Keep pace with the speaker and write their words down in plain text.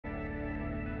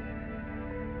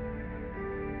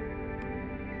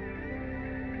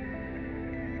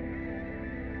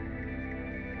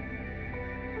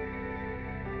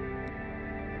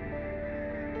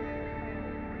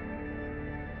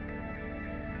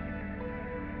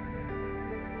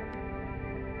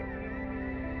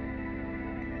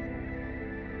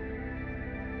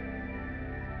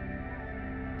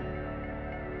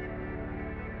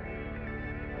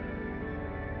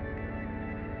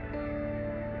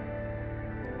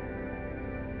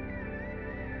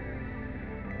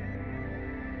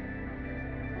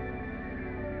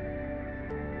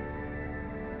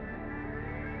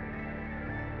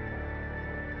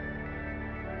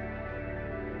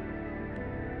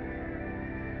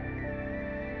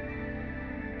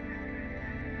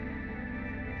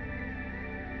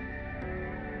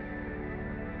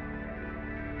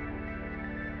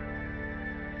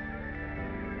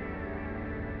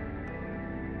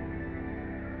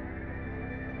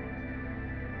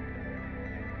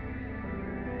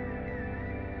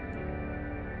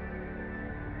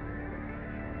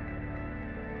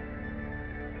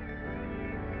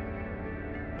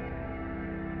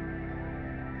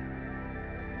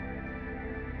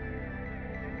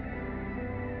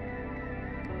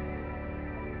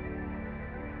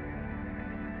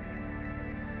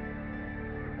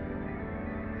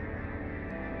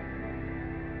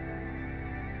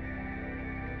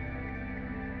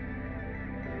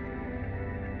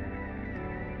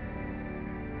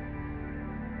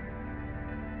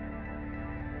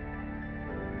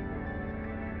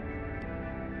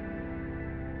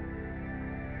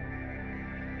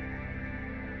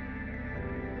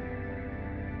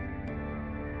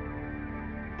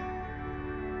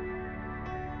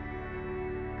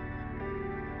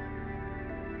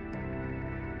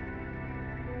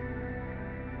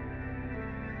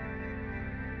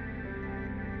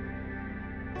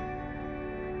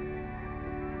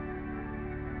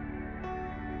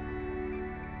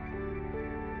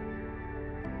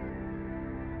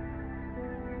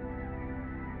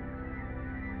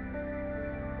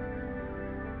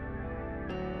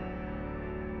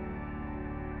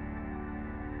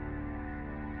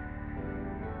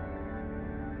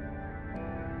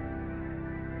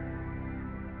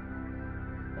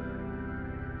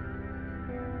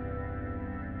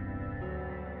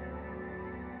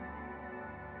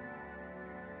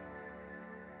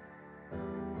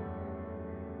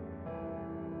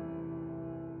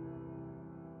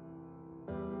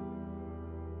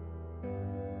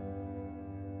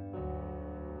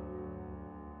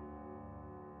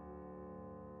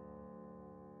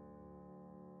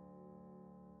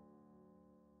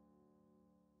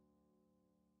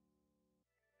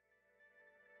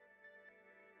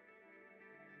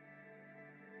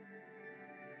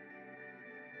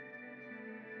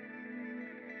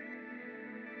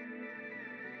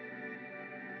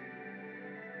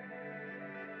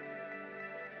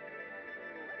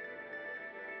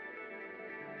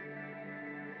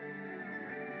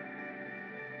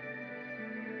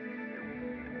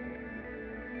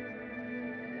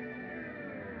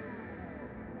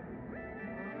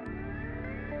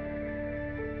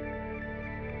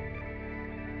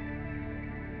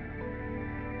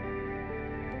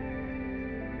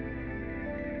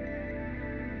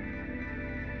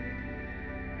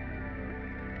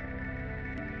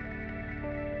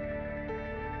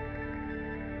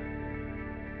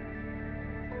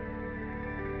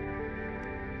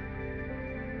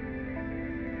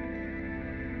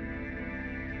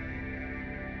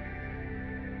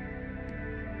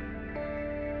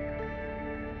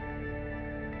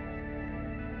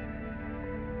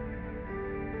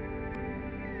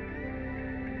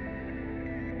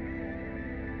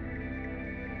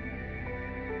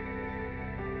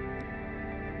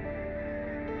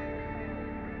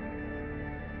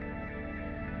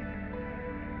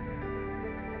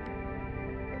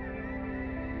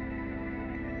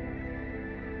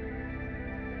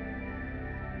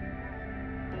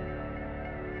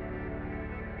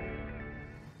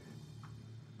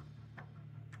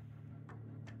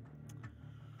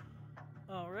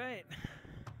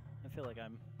feel like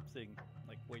I'm sitting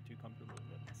like way too comfortably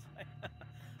with this.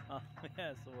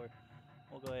 Yeah, so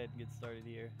we'll go ahead and get started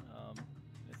here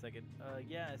in a second.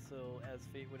 Yeah, so as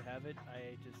fate would have it,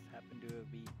 I just happened to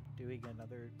be doing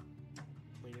another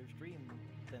later stream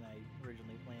than I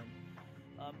originally planned.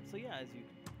 So yeah, as you can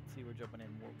see, we're jumping in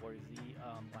War Z.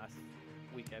 Last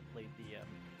week I played the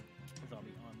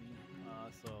Zombie Army,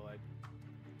 so I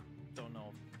don't know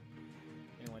if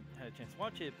anyone had a chance to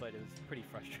watch it, but it was pretty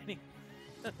frustrating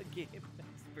game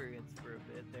experience for a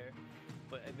bit there.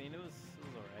 But I mean, it was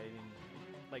alright. I mean,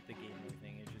 I like the game and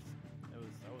everything. I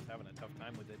was having a tough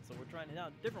time with it. So we're trying it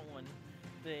out, a different one.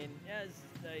 Then, as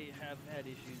I have had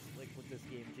issues like with this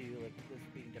game too, like this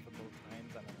being difficult at times,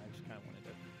 I don't know. I just kind of wanted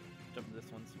to jump into this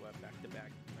one, so I have back to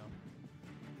back,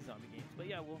 zombie games. But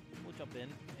yeah, we'll jump in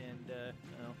and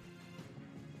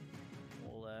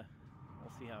we'll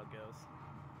see how it goes.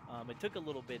 It took a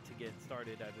little bit to get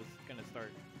started. I was gonna start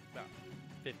about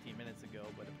 15 minutes ago,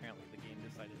 but apparently the game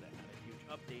decided that it had a huge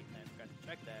update, and I forgot to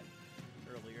check that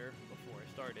earlier before I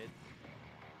started.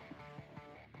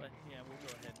 But yeah, we'll go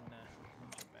ahead and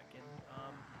jump back in. I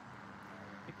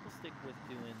think we'll stick with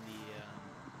doing the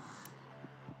just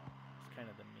kind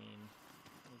of the main.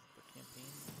 What is it, the campaign?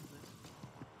 Is it?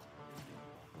 What are we doing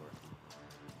before? I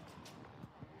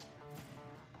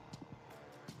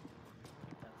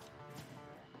think that's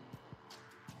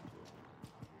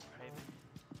private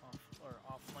or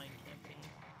offline campaign.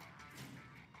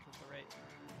 Is that right?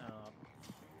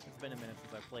 It's been a minute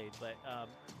since I played, but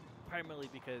primarily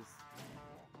because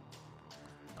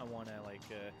I want to like.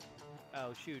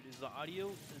 Oh shoot! Is the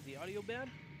audio bad?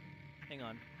 Hang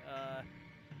on.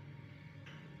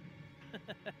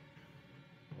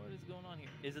 What is going on here?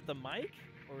 Is it the mic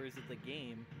or is it the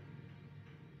game?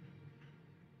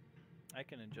 I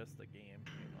can adjust the game.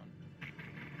 Hang on.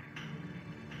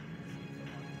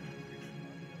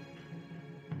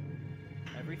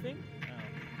 Everything? Oh,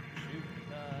 shoot.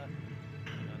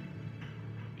 Hang on.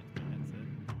 Maybe it's my headset.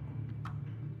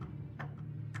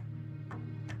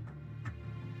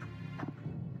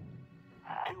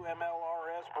 Two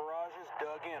MLRS barrages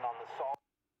dug in on the salt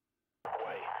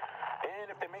way.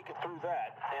 And if they make it through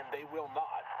that, and they will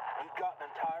not, we've got an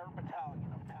entire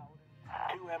battalion of paladins.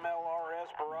 Two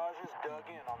MLRS barrages dug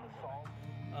in on the salt.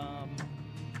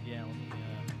 Yeah, let me,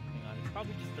 hang on. It's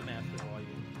probably just the master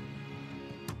volume.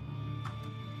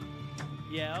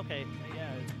 Yeah, okay.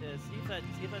 Yeah, see if that's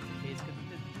the case, because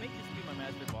it may just be my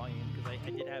master volume, because I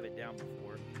did have it down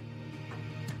before.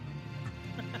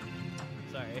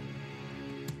 Sorry.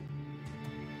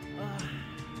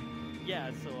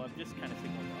 Yeah, so I'm just kind of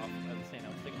signaling off. I was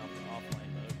signaling off the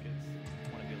offline mode, because I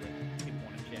want to be able to, people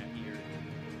want to chat here,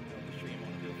 the stream, I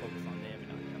want to be able to focus on them, and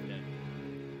not have to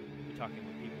be talking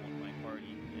with people in my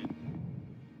party, and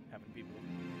having people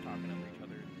talking over each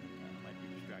other might be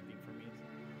distracting for me. So.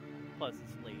 Plus,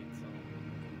 it's late, so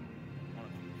I want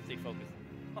to stay focused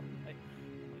on my thing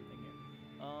here.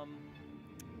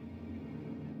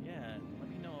 Yeah, let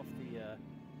me know if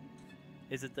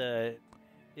the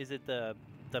is it the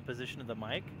position of the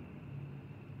mic?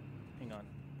 Hang on,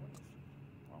 what is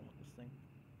wrong with this thing?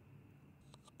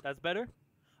 That's better.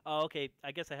 Oh, okay.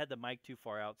 I guess I had the mic too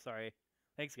far out. Sorry.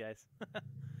 Thanks, guys.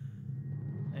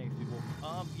 Thanks, people.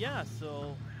 Yeah.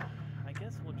 So I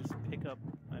guess we'll just pick up.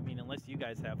 I mean, unless you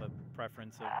guys have a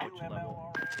preference of which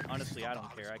level. Honestly, I don't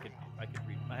care. I could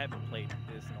read. I haven't played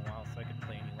this in a while, so I could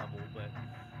play any level. But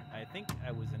I think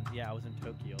I was in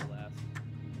Tokyo last.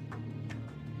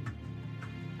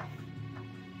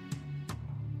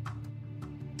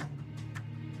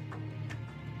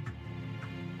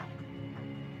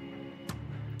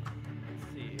 Let's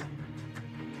see.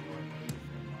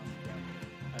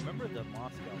 I remember the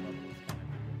Moscow level was kind of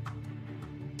cool.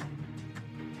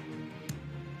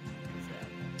 What's that?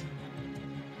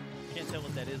 Can't tell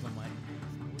what that is on my.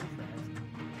 What is that?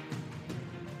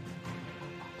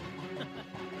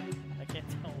 I can't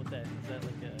tell what that is. Is that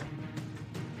like a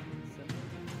symbol?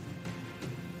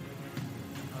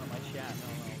 My chat. I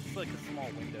don't know. It's like a small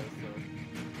window, so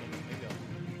maybe I'll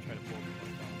try to pull it down.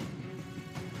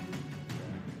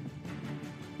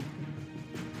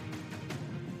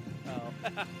 Oh,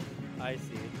 I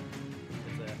see.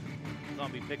 It's a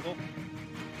zombie pickle.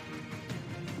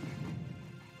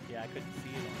 Yeah, I couldn't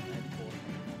see it on that pull.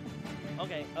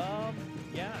 Okay,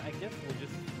 yeah, I guess we'll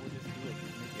just do it. Just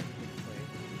make it a quick play.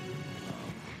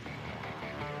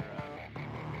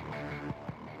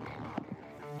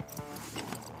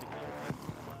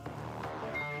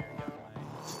 I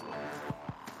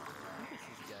think this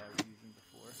is the guy I was using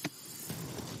before.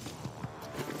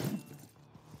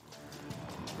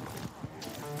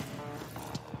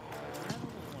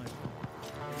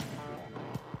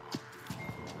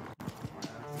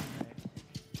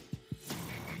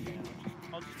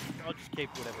 take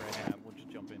whatever I have. We'll just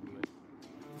jump into it.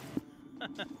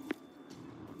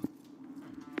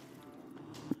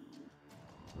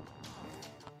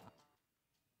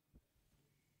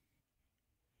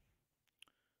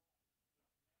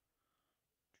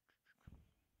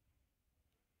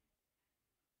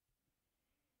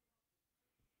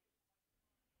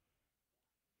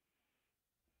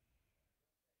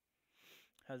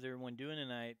 How's everyone doing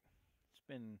tonight? It's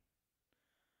been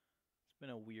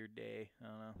a weird day. I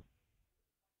don't know.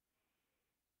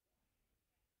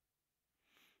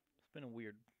 It's been a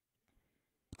weird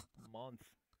month.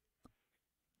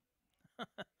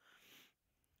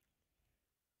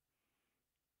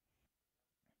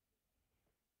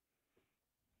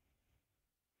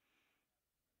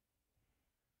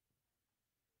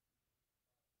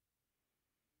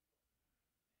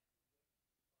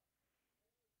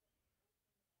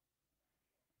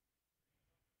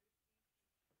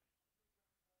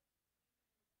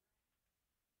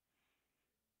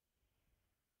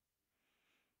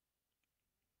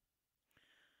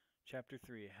 Chapter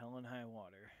 3, Hell and High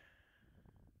Water.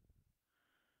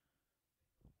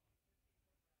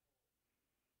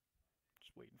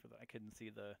 Just waiting for I couldn't see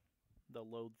the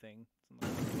load thing.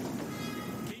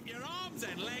 Keep your arms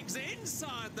and legs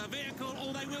inside the vehicle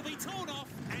or they will be torn off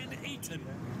and eaten.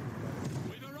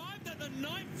 We've arrived at the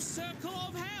 9th circle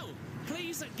of hell.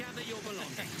 Please gather your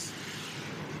belongings.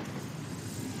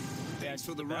 Thanks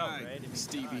for the ride, right? I mean,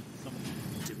 Stevie.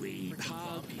 Do we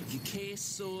hug, you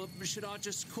kiss, or should I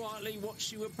just quietly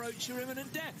watch you approach your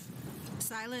imminent death?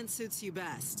 Silence suits you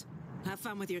best. Have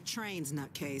fun with your trains,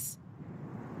 nutcase.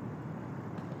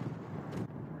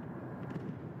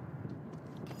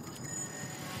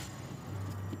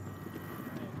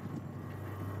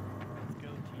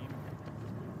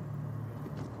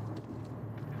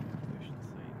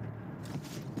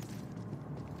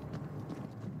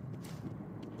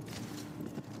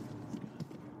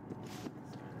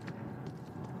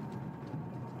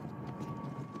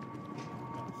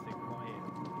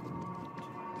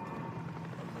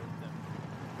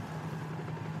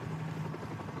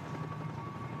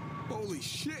 Holy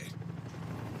shit!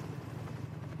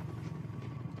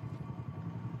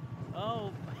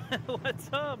 Oh, what's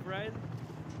up, Ryzen?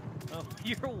 Oh,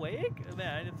 you're awake?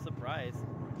 Man, I'm surprised.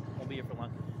 Won't be here for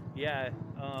long. Yeah,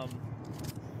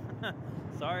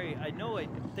 sorry, I know I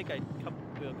think a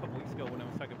couple weeks ago when I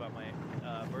was talking about my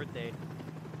birthday,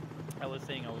 I was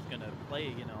saying I was gonna play,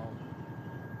 you know,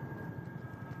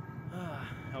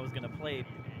 I was gonna play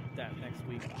that next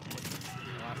week.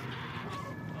 Last week.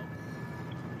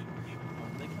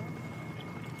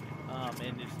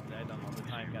 And just, I don't know, the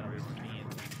time got away from me, and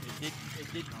it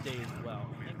did stay as well.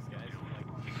 Thanks, guys.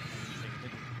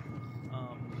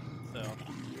 So,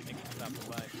 thanks for stopping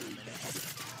by for a minute.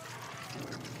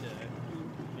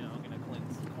 You know, I'm gonna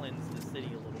cleanse the city a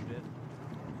little bit.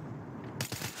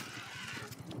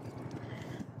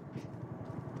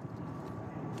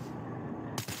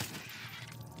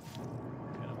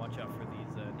 Gotta watch out for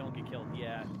these, don't get killed.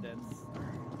 Yeah, that's...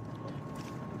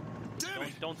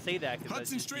 Don't say that.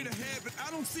 Hudson straight ahead, but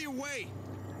I don't see a way.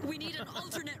 We need an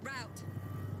alternate route.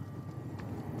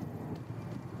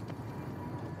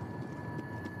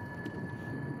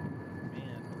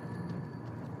 Man.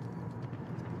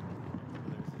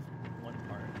 There's this one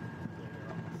part later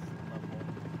on this level.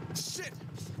 Shit!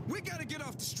 We gotta get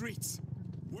off the streets.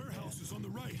 Warehouse is on the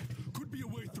right. Could be a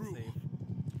way through.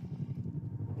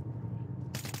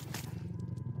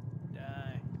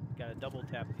 Die. Gotta double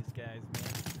tap these guys, man.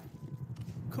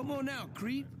 Come on out,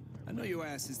 creep. I know your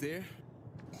ass is there.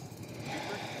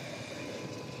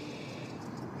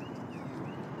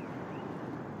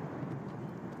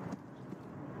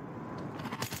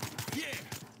 Yeah!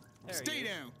 Stay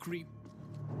down, creep.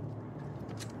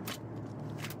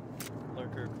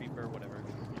 Lurker, creeper, whatever.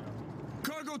 You know.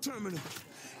 Cargo terminal.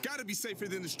 Gotta be safer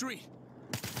than the street.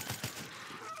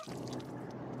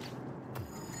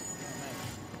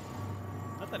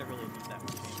 Not that it really needs that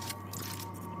much damage.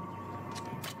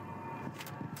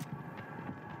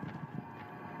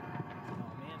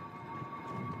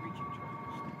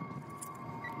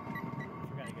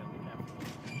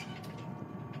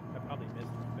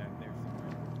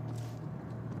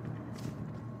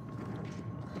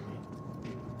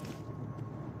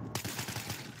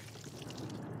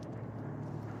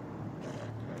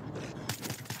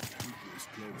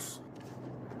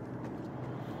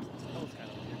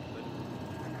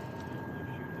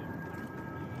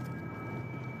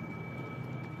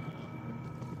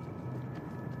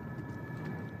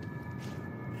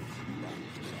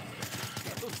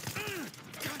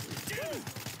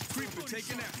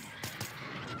 Taken out.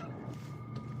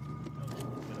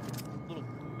 Little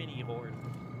mini horde.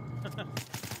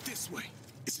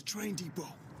 train depot.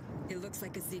 It looks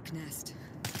like a Zeke nest.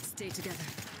 Stay together.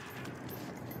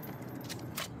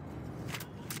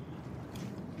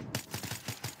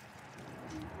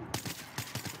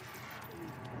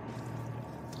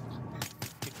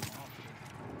 Pick them off so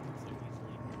easily.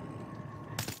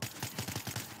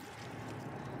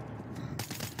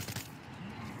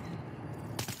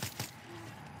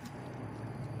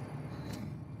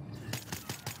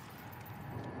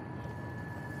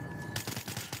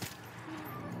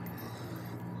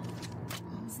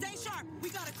 Stay sharp! We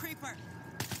got a creeper!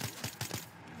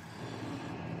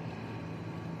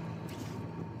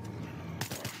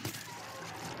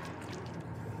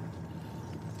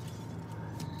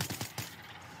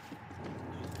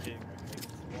 Okay, we're gonna take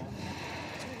this wall.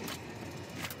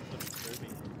 Looks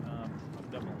disturbing. I'm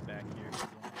doubling back here. Oh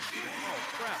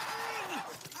crap!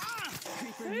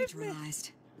 Creeper Save me.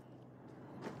 neutralized.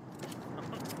 I'm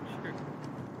not sure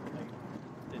I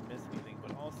didn't miss anything,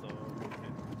 but also we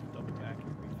can double back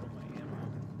and refill my ammo.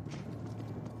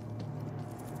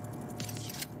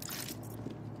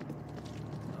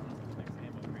 Next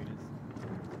ammo crate is.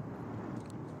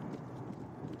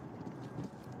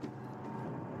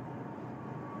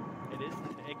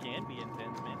 It can be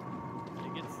intense, man.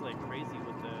 It gets like crazy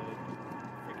with the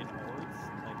freaking hordes.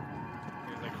 Like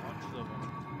there's like hundreds of them,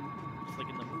 just like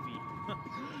in the movie.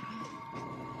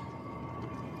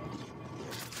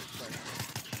 It's like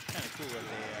kind of cool that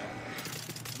they.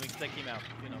 I mean, 'cause that came out,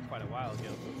 quite a while ago,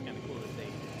 so it's kind of cool that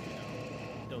they,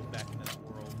 dove back into that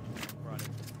world and brought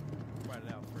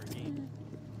it out for a game.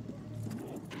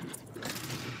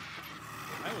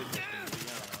 I always think, I don't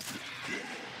know.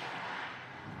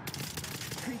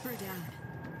 Creeper down.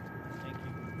 Thank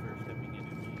you for stepping in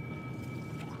and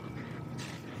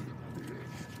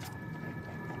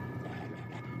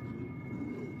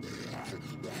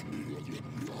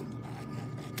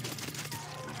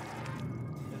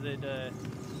Is it,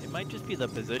 it might just be the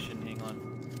position, hang on.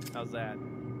 How's that?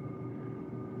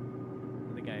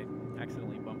 I think I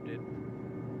accidentally bumped it.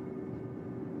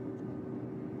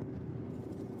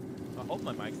 I hope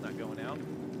my mic's not going out.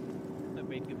 I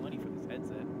paid good money for this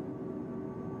headset.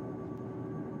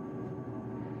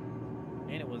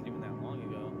 And it wasn't even that long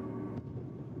ago.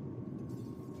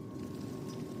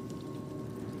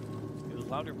 It was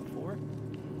louder before?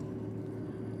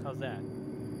 How's that?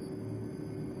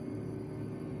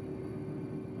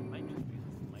 It might just be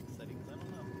this mic settings, I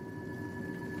don't know.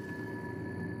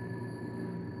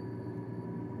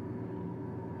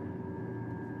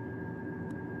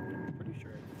 I'm pretty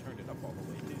sure I turned it up all the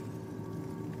way too.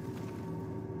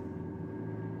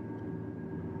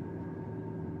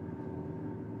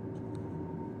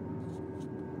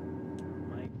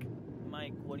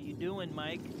 Mike, what are you doing,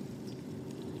 Mike?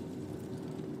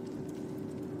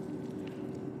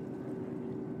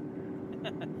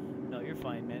 No, you're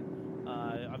fine, man.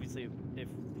 Obviously, if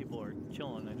people are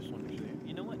chilling, I just want to show you.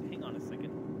 You know what? Hang on a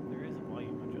second. There is a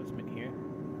volume adjustment here.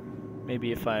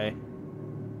 Maybe if I...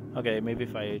 Okay, maybe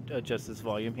if I adjust this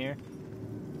volume here.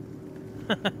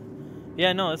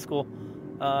 Yeah, no, that's cool.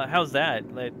 How's that?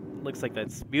 It looks like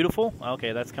that's beautiful.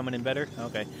 Okay, that's coming in better.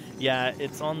 Okay. Yeah,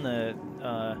 it's on the...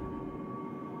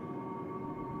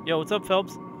 Yo, what's up,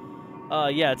 Phelps?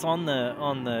 Yeah, it's on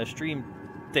the stream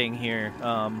thing here.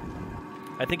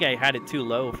 I think I had it too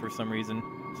low for some reason,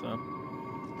 so.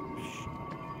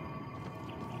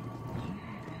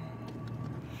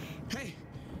 Hey,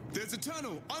 there's a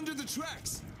tunnel under the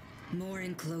tracks. More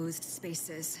enclosed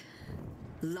spaces.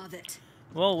 Love it.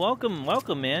 Well, welcome,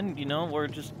 man. We're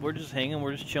just hanging,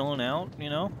 we're just chilling out,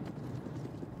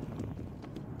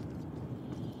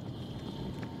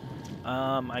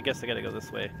 I guess I gotta go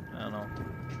this way. I don't know.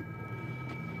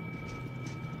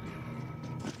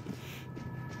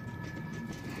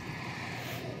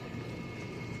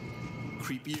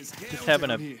 Creepy as hell.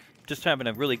 Just having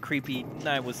a really creepy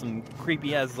night with some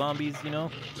creepy ass zombies,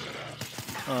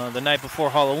 The night before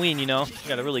Halloween,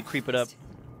 gotta really creep it up.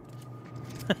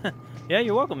 Yeah,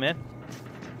 you're welcome, man.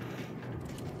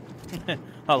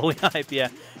 Halloween hype, yeah.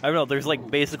 I don't know. There's like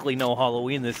basically no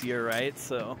Halloween this year, right?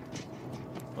 So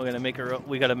we gotta make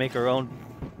our own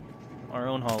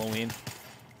Halloween.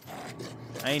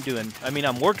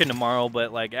 I'm working tomorrow,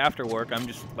 but like after work, I'm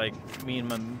just like me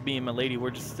and my lady. We're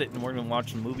just sitting. We're gonna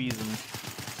watch some movies, and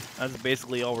that's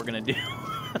basically all we're gonna do.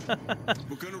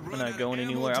 We're not going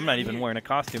anywhere. I'm not even wearing a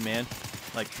costume, man.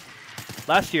 Like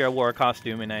last year, I wore a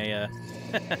costume, and I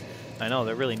know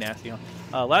they're really nasty.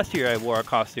 Last year, I wore a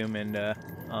costume and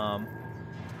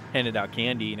handed out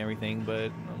candy and everything,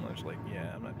 but I'm just like,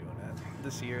 yeah, I'm not doing that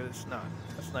this year. That's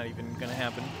not even gonna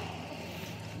happen.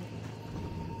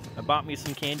 I bought me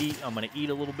some candy. I'm gonna eat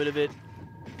a little bit of it,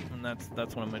 and and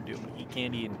that's what I'm gonna do. I'm gonna eat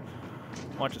candy and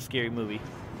watch a scary movie.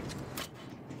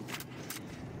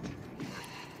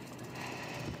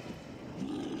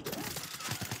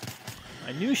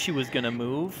 I knew she was gonna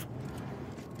move.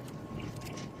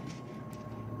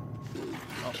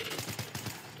 Oh.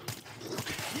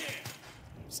 Yeah.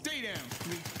 Stay down,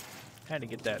 Creep. Had to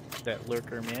get that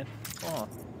lurker, man. Oh.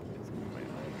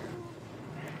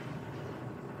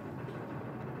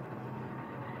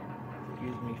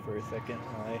 Excuse me for a second.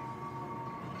 Hi. Okay.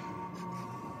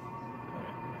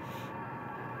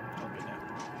 Oh, good now.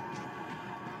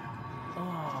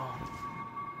 Oh.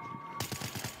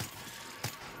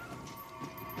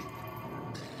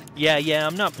 Yeah.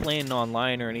 I'm not playing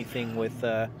online or anything with.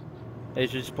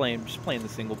 It's just playing the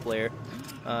single player.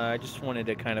 I just wanted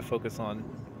to kind of focus on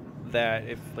that.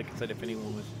 If, like I said, if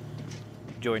anyone was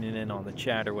joining in on the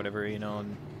chat or whatever, you know,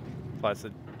 and plus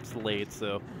it's late,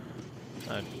 so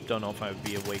I don't know if I would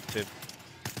be awake to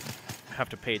have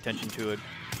to pay attention to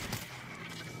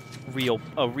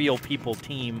a real people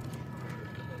team.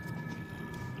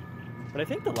 But I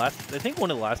think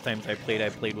one of the last times I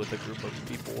played with a group of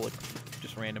people, like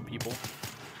just random people.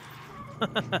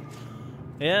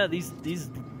 Yeah, these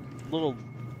little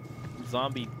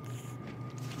zombie,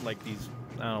 like these,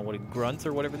 I don't know what, grunts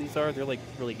or whatever these are, they're like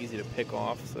really easy to pick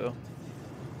off, so.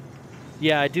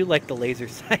 Yeah, I do like the laser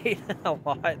sight a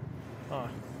lot. Oh,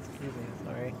 excuse me,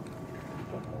 sorry. I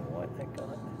don't know what I got.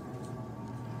 I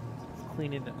was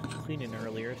cleaning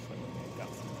earlier, so I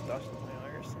got some dust in my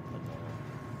eye or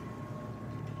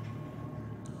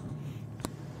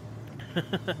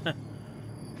something.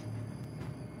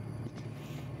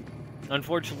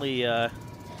 Unfortunately, I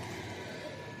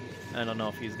don't know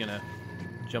if he's gonna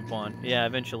jump on. Yeah,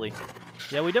 eventually.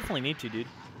 Yeah, we definitely need to, dude.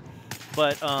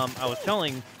 But I was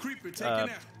telling Kayla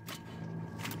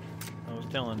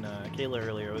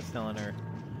earlier. I was telling her.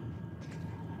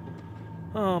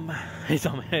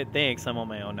 Thanks. I'm on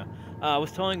my own now. I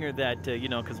was telling her that you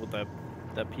know, because with the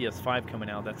PS5 coming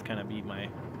out, that's kind of be my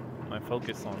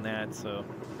focus on that. So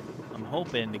I'm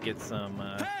hoping to get some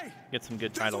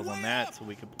good titles on that, so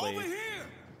we could play. Over here.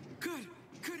 Good,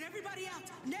 everybody out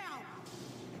now.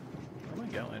 Where am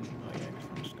I going? Oh yeah,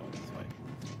 I'm just going this way.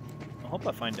 I hope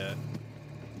I find a.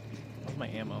 Where's my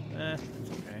ammo? It's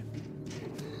okay.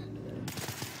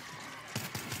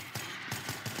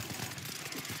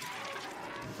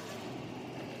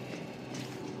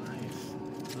 Nice.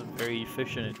 This is a very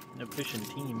efficient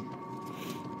team.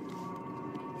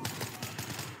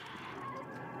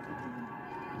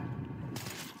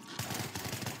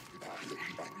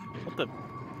 What the?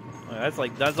 Oh, that's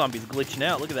like, that zombie's glitching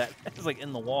out. Look at that. It's like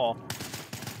in the wall.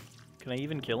 Can I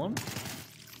even kill him?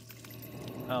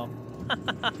 Oh.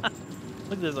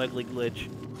 Look at this ugly glitch.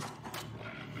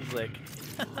 He's like.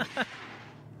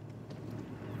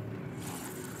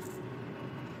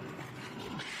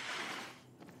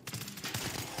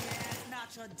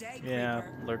 Yeah,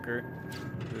 lurker.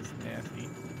 This is nasty.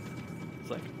 It's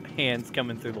like hands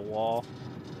coming through the wall.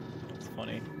 It's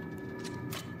funny.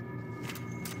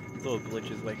 Little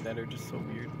glitches like that are just so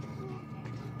weird.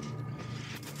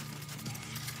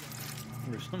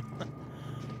 Gruesome.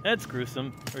 That's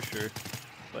gruesome, for sure.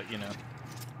 But, you know.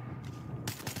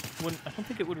 I don't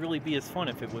think it would really be as fun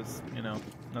if it was, you know,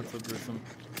 not so gruesome.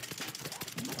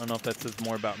 I don't know if that says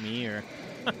more about me or...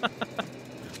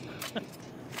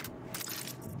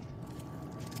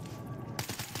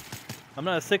 I'm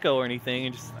not a sicko or anything,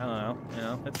 and just, I don't know, you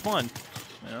know, it's fun,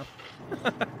 you know.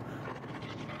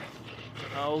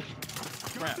 Oh,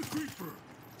 crap.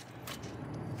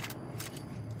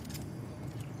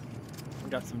 I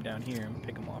got some down here, and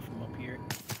pick them off from up here.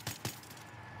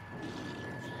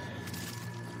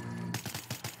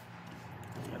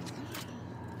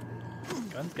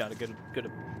 Gun's got a good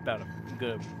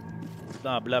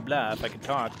blah blah blah, if I could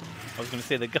talk. I was gonna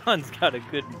say the gun's got a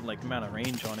good, like, amount of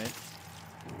range on it.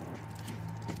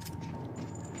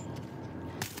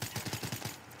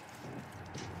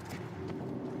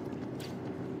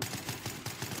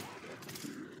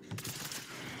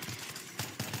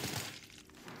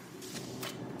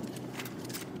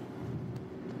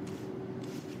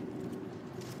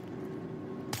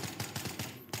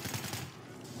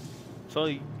 So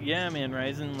yeah, man,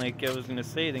 Ryzen, like I was gonna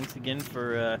say, thanks again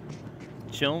for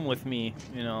chilling with me,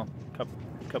 you know, a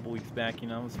couple weeks back. You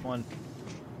know, it was fun.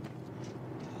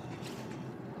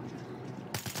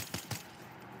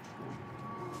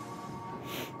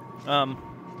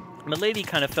 The lady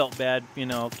kind of felt bad, you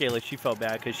know, Kayla, she felt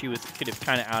bad because she was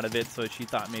kind of out of it, so she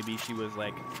thought maybe she was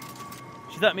like,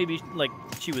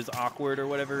 she was awkward or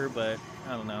whatever, but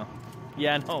I don't know.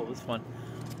 Yeah, no, it was fun.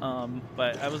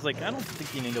 But I was like, I don't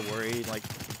think you need to worry, like,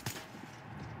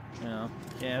 You know?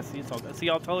 Yeah, see,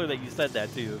 I'll tell her that you said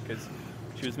that too, because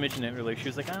she was mentioning it earlier. She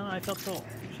was like, I don't know, I felt so...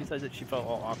 She said that she felt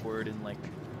all awkward and like...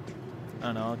 I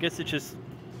don't know, I guess it's just...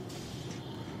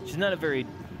 She's not a very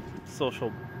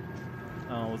social...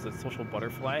 was it social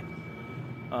butterfly?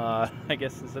 I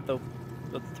guess is that the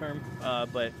term?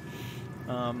 But...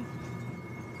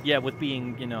 yeah, with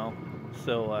being, you know,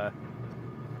 so...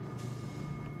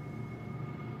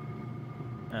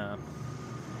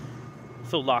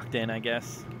 so locked in, I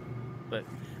guess. But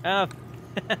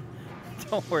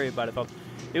don't worry about it, folks.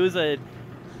 It was a,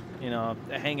 you know,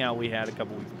 a hangout we had a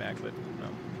couple weeks back, but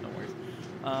no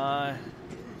worries.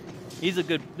 He's a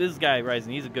good, this guy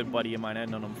Ryzen, he's a good buddy of mine. I've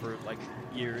known him for like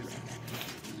years.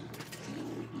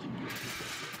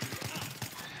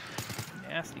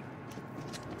 Nasty.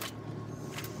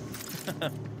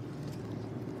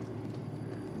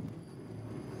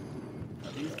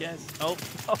 These guys? Oh.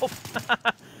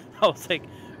 I was like,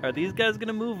 are these guys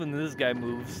gonna move? And this guy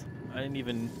moves. I didn't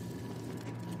even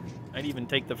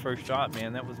take the first shot,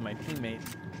 man. That was my teammate.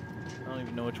 I don't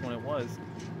even know which one it was.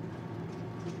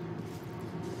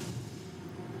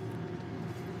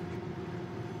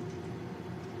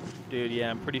 Dude, yeah,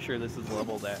 I'm pretty sure this is the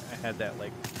level that I had that,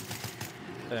 like,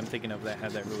 that I'm thinking of that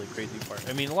had that really crazy part.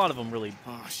 I mean, a lot of them really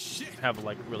have,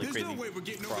 like, really There's crazy no way we're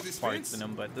getting over this parts fence. in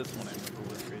them, but this one I remember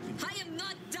was crazy. I am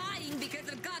not dying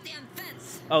because of goddamn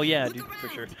fence. Oh, yeah, Look dude, around. for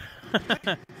sure.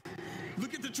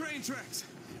 Look at the train tracks,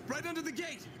 right under the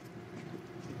gate.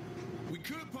 We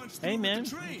could punch through Hey, with man, the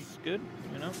train. it's good,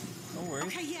 you know, no worries.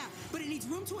 Okay, yeah, but it needs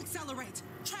room to accelerate.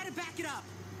 Try to back it up.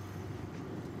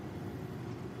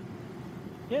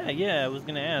 Yeah, I was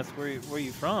gonna ask, where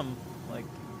you from? Like,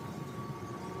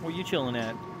 where you chilling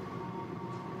at?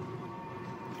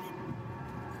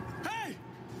 Hey,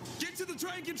 get to the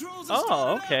train controls and start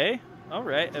Oh, it up. okay. All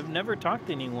right. I've never talked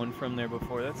to anyone from there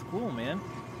before. That's cool, man.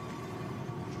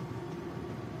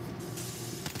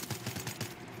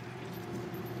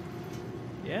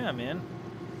 Yeah, man.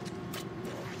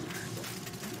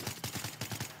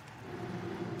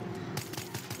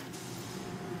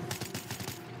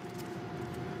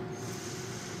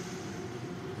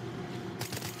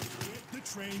 Get the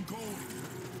train going.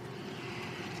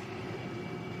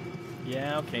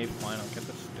 Yeah, okay, fine. I'll get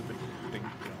this stupid thing.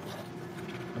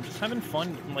 I'm just having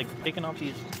fun, like, picking off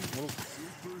these little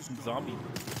zombie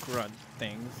grunt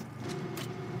things.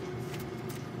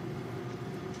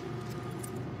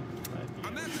 But, yeah,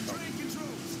 I'm at the train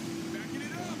controls. Backing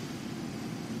it up.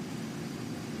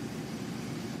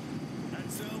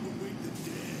 That's how we wake the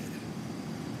dead.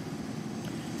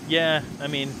 yeah, I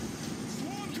mean,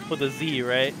 Swarm coming with a Z,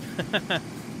 right?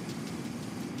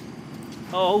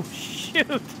 Oh,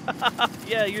 shoot!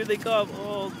 Yeah, here they come.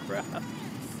 Oh, crap.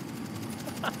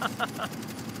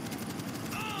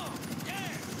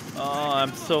 Oh,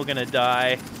 I'm so gonna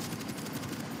die.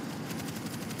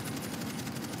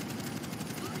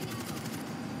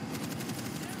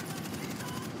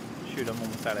 Shoot, I'm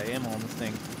almost out of ammo on this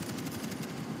thing.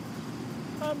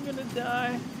 I'm gonna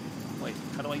die. Wait,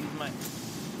 how do I use my...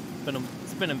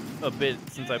 It's been a bit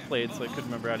since I played, so I couldn't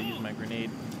remember how to use my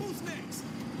grenade. Who's next?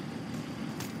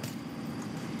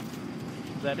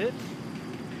 Is that it?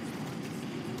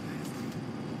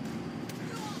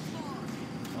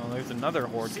 Oh, there's another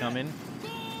horde coming.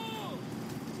 Ball!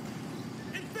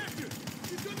 Infector!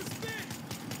 She's gonna spit!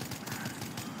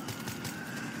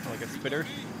 Like a spitter.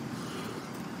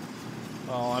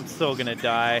 Oh, I'm so gonna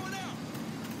die.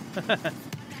 Going out.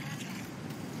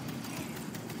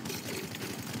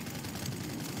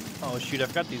 Oh shoot,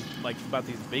 I've got these, like, about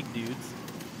these big dudes.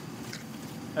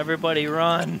 Everybody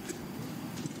run!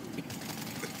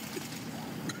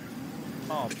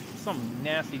 Oh, some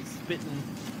nasty spitting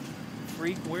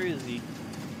freak. Where is he?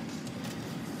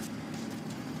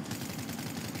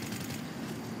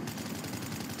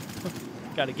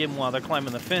 Gotta get him while they're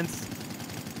climbing the fence.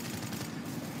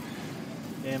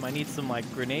 Damn, I need some, like,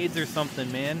 grenades or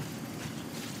something, man.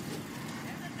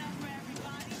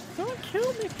 Don't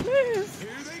kill me, please! Here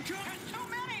they come. Too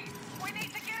many. We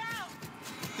need to get out.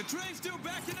 The train's still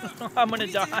backing up. I'm gonna We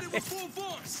need to die. hit it with full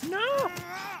force. No!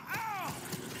 Ow!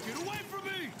 Get away from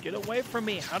me! Get away from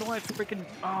me. How do I freaking...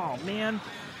 Oh, man.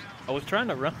 I was trying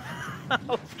to run. I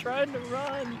was trying to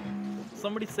run.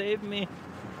 Somebody save me.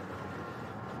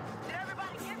 Did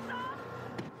everybody get some?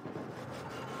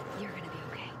 You're gonna be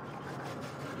okay.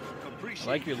 I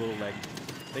like your little, like,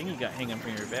 thing you got hanging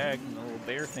from your bag. The little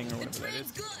bear thing or whatever that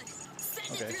is. Good.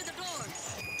 Send Okay. it through the door.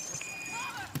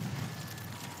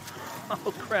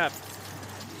 Oh, crap.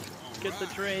 Get the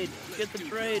trade. Get the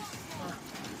trade. Oh.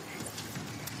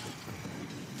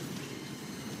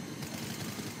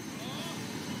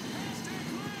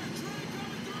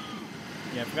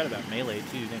 Yeah, I forgot about melee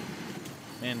too.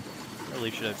 Man, I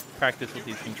really should have practiced with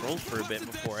these controls for a bit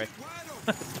before I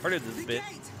started this bit.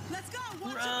 Let's go.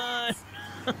 Run!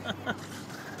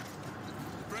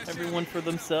 Fresh Everyone ammo. for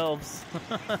themselves.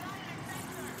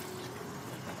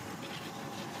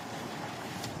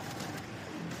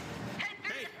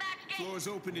 Hey, floor's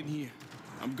open in here.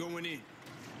 I'm going in.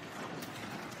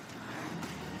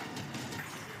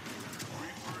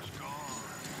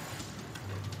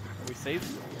 Are we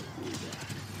safe?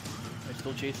 Are we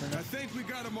still chasing I us? think we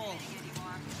got them all.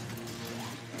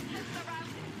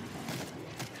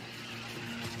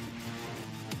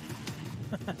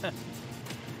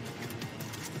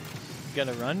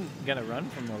 Gotta run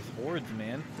from those hordes,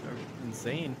 man. They're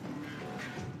insane.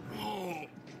 Oh,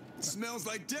 smells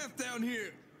like death down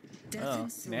here. Oh,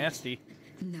 nasty.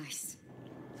 Nice.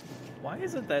 Why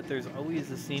is it that there's always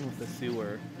a scene with the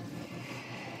sewer?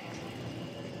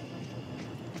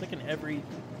 It's like in every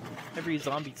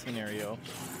zombie scenario.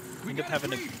 We End up got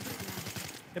having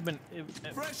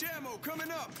fresh ammo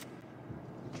coming up.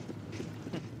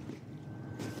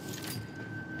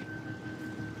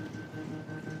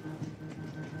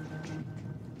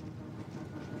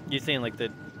 You saying like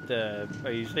the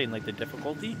are you saying like the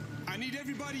difficulty? I need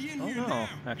everybody in Oh here no, now.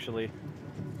 actually.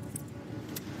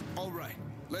 All right,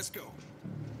 let's go.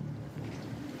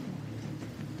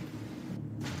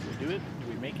 Do we do it? Do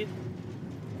we make it?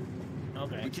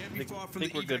 Okay. We can't be far from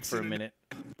think the we're good evac for a center. minute.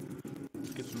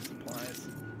 Let's get some supplies.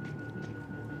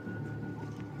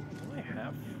 What do I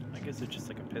have? I guess it's just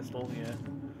like a pistol, yeah.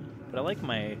 But I like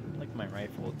my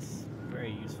rifle. It's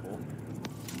very useful.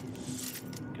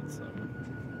 Get some.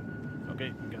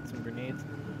 Okay, we got some grenades.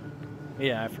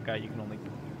 Yeah, I forgot you can only.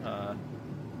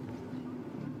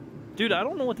 Dude, I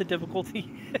don't know what the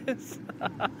difficulty is.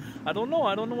 I don't know.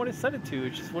 I don't know what it set it to.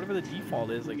 It's just whatever the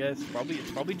default is, I guess. It's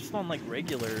probably just on like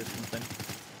regular or something.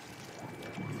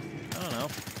 I don't know.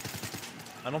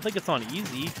 I don't think it's on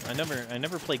easy. I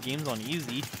never play games on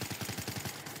easy.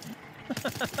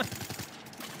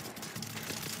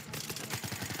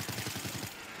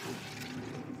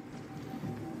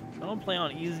 I don't play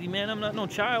on easy, man. I'm not no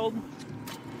child.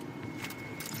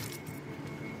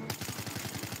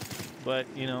 But,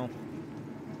 you know.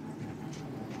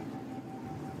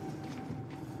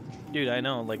 Dude, I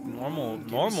know, like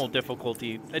normal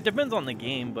difficulty. It depends on the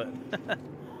game, but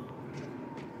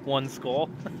one skull.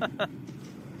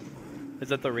 Is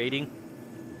that the rating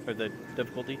or the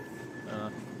difficulty?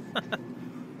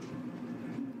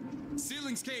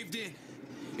 Ceiling's caved in.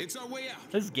 It's our way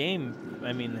out. This game,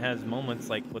 I mean, has moments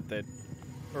like with the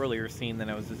earlier scene that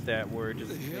I was just at where it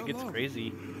gets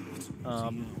crazy.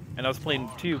 And I was playing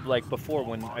too, like before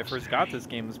when I first got this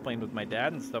game, I was playing with my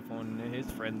dad and stuff on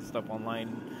his friends and stuff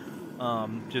online.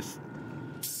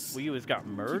 We always got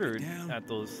murdered at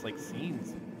those like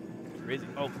scenes. Crazy.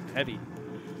 Oh, heavy.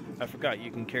 I forgot you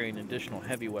can carry an additional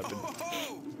heavy weapon.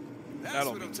 Oh, that's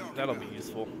That'll what I'm talking be about.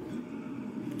 useful.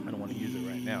 I don't want to use it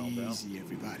right now, though. Easy,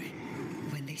 everybody.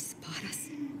 When they spot us,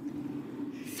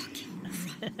 fucking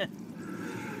run.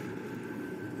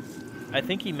 I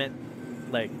think he meant,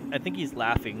 like, I think he's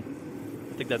laughing.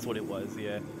 I think that's what it was,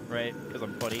 yeah. Right? Because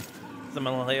I'm funny. Because I'm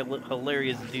a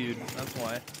hilarious dude. That's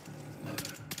why.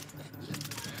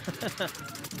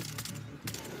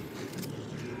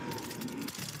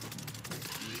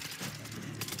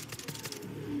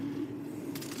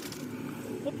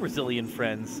 What Brazilian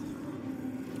friends?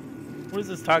 What does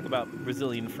this talk about,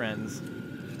 Brazilian friends?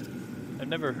 I've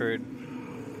never heard.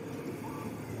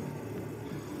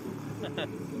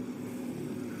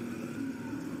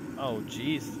 Oh,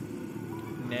 jeez.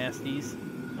 Nasties.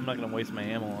 I'm not gonna waste my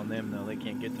ammo on them, though. They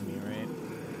can't get to me, right?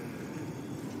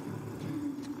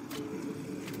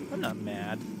 I'm not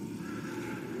mad.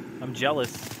 I'm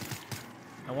jealous.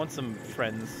 I want some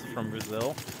friends from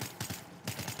Brazil.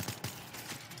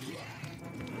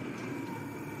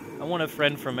 I want a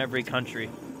friend from every country.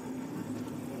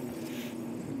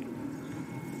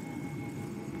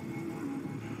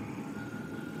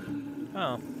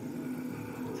 Oh.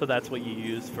 So that's what you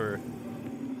use for...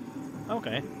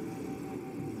 Okay.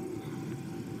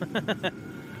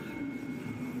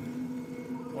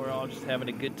 We're all just having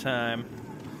a good time.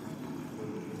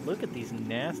 Look at these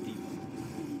nasty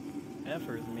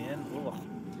effers, man. Ugh.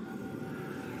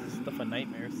 This is stuff of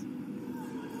nightmares.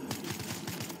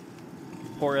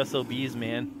 Poor SOBs,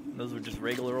 man. Those were just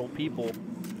regular old people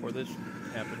before this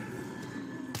happened.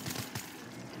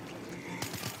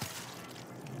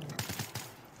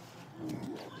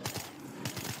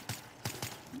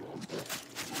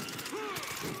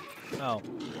 Oh,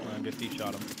 I guess he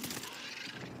shot him.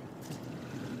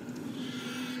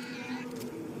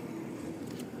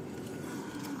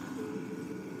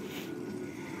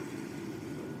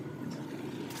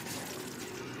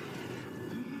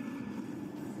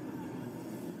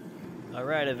 All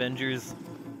right, Avengers.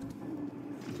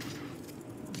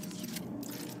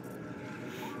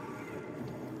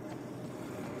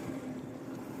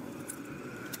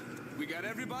 We got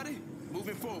everybody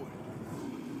moving forward.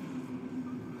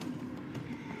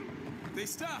 They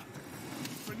stopped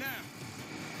for now.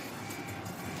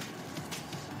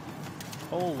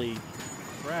 Holy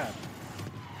crap.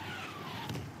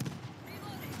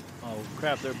 Oh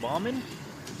crap, they're bombing?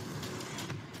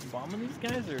 Bombing these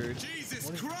guys or Jesus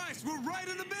what is- Christ, we're right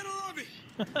in the middle of it.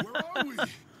 Where are we?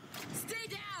 Stay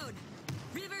down!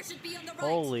 River should be on the right.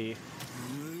 Holy,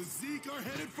 Zeke are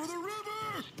headed for the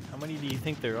river. how many do you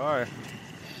think there are?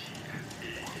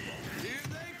 Here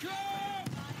they come.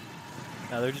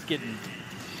 Now they're just getting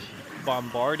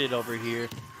bombarded over here.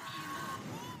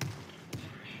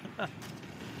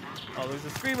 Oh, there's a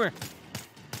screamer.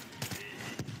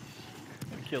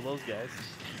 Gonna kill those guys.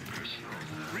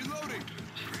 Reloading.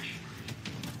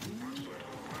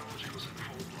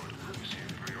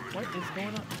 What is going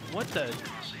on? What the?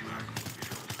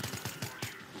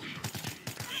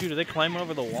 Shoot, are they climbing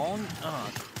over the wall?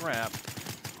 Oh, crap.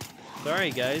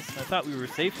 Sorry, guys. I thought we were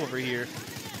safe over here.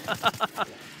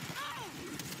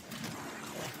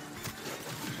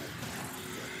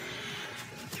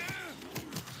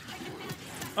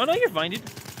 Oh, no, you're fine, dude.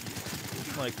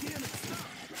 Like,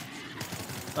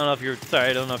 I don't know if you're, sorry,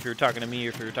 I don't know if you were talking to me or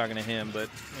if you were talking to him, but,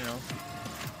 you know,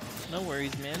 no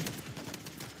worries, man.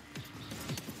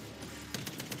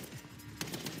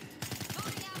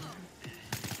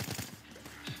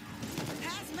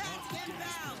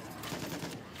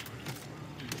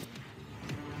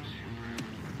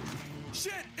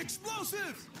 Shit,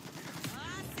 explosives.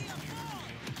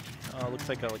 Oh, looks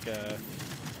like a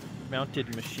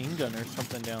mounted machine gun or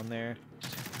something down there.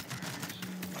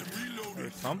 Or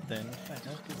something. What the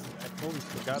heck is, I totally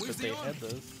forgot that they had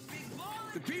those.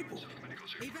 The people.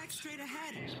 Evac straight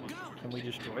ahead. Go. Can we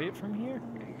destroy it from here?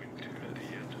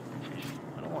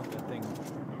 I don't want that thing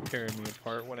tearing me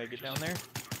apart when I get down there.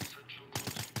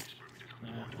 Nah,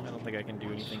 I don't think I can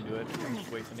do anything to it. I'm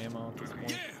just wasting ammo at this point.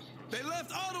 Yeah, they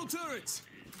left auto turrets.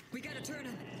 We gotta turn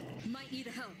him. Might need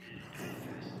a help.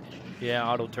 Yeah,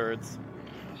 auto turrets.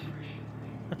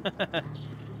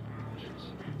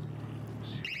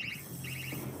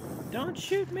 Don't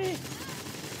shoot me!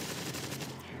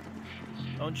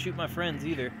 Don't shoot my friends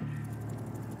either.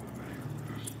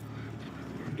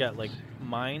 We got like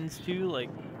mines too, like,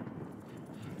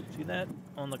 see that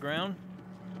on the ground?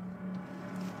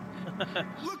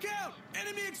 Look out!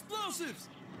 Enemy explosives.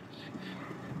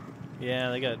 Yeah,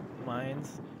 they got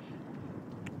mines.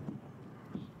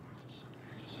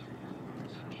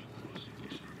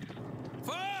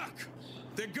 Fuck!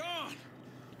 They're gone.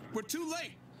 We're too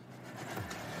late.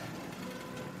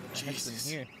 What's in Jesus.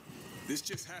 here? This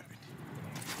just happened.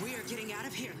 We are getting out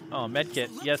of here. Oh,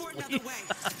 medkit. Look Yes, for another please. way.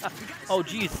 Oh,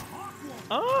 jeez.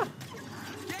 Ah!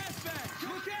 Gas bag!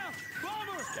 Look out!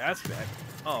 Bomber! Gas bag.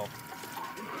 Oh.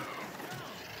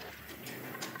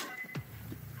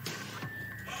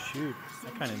 Shoot. I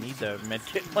kind of need the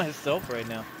medkit myself right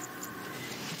now.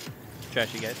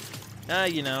 Trashy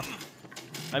guys. You know.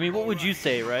 I mean, what would you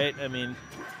say, right? I mean,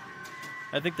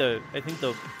 I think the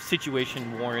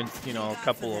situation warrants, you know, a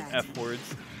couple of F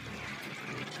words.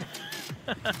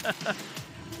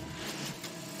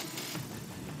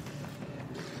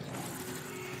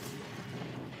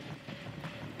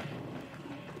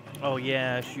 Oh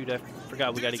yeah, shoot! I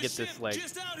forgot we got to get this like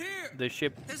just out here. the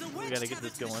ship. There's a We wedge got to get tethered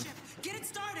this to the going. ship. Get it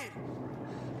started.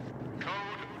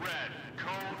 Code red.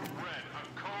 Code red. A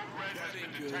code red has been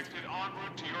detected en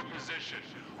route to your position.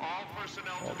 All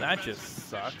personnel Well, to that defensive just positions.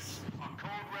 sucks. A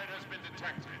code red has been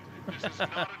detected. This is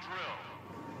not a drill.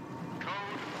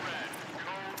 Code red.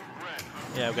 Code red.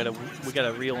 Yeah, we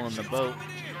gotta reel on the boat. To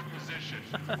your position.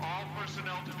 All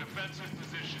personnel to defensive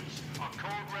positions. A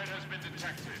code red has been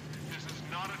detected. This is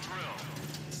not a drill.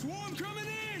 Swarm coming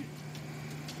in.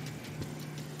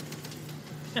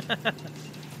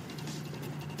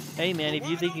 Hey man, if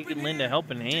you think you can lend a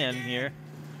helping hand here,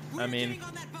 I mean,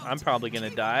 I'm probably gonna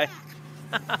die.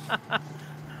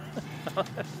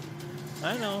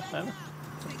 I know.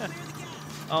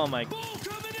 Oh my, Bull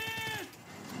coming in.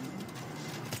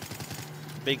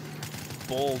 big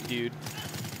bull dude.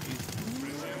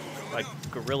 He's like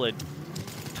gorilla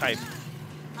type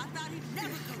I thought he'd never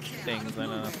go down. things. I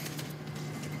know.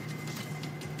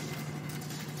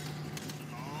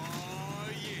 Oh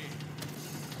yeah.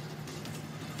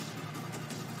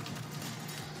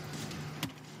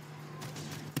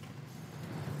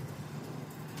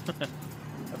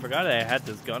 I forgot I had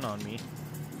this gun on me.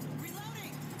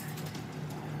 Reloading.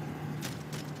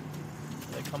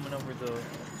 They're coming over the.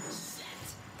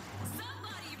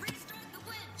 Somebody restart the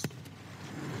winch.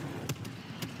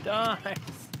 Die!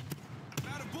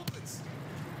 I'm out of bullets.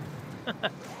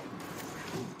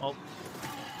 Oh.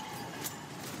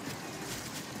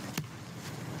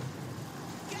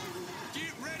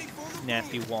 Get ready for the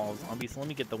Nasty boom. wall zombies. Let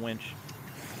me get the winch.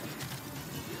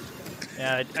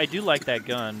 Yeah, I do like that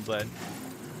gun, but...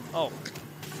 Oh.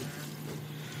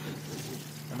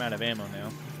 I'm out of ammo now.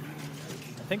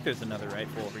 I think there's another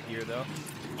rifle over here, though.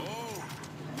 Oh,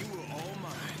 you were all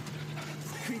mine.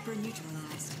 Creeper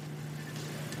neutralized.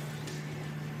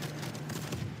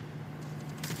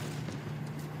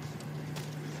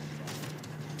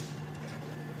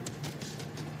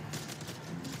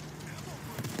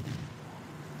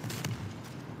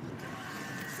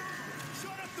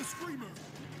 Shut up the screamer.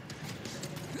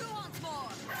 Who wants more?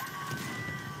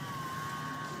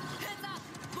 Heads up!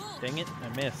 Bull! Dang it, I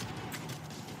missed.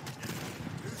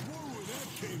 There's more where that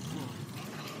came from.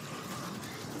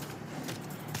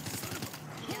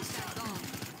 Hostile gone.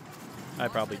 I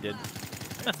probably did.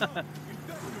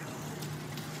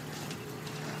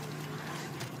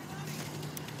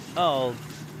 Oh.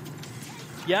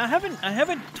 Yeah, I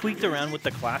haven't tweaked around with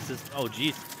the classes. Oh,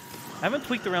 jeez. I haven't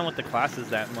tweaked around with the classes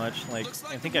that much. Like,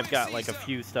 I think I've got like a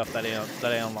few stuff that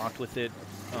I unlocked with it,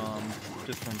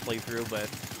 just from playthrough. But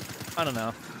I don't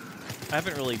know. I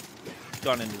haven't really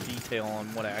gone into detail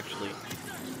on what I actually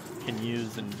can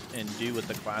use and do with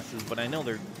the classes. But I know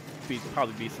there'd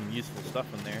probably be some useful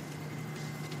stuff in there.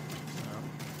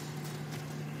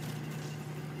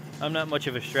 I'm not much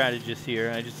of a strategist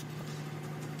here.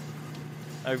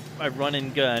 I run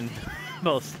and gun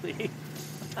mostly.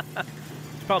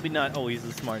 It's probably not always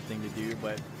the smart thing to do,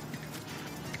 but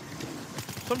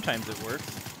sometimes it works.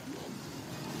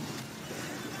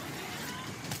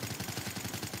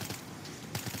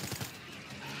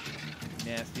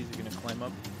 Nasties are gonna climb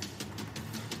up.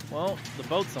 Well, the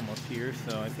boat's almost here,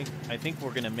 so I think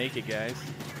we're gonna make it, guys.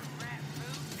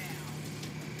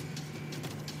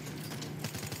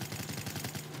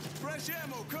 Fresh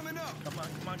ammo coming up. Come on,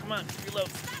 come on, come on. Reload.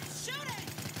 Stop shooting!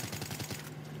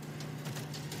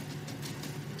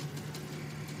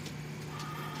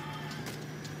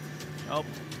 Oh,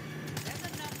 There's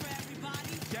enough for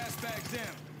everybody. Gas bag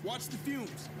down. Watch the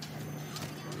fumes.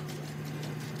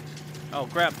 oh,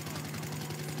 crap.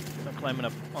 They're climbing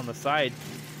up on the side.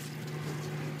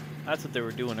 That's what they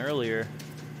were doing earlier.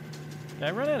 Did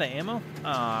I run out of ammo?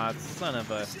 Ah, son of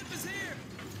a... Ship is here.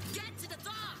 Get to the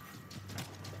dock!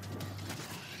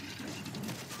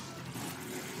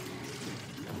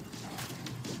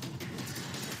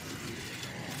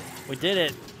 We did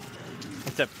it!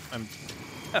 Except I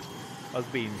was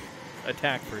being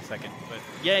attacked for a second, but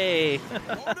yay!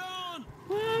 Hold on.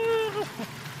 Woo!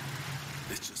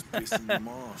 It's just pissing them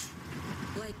off.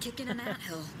 Like kicking an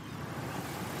anthill.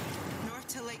 North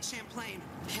to Lake Champlain.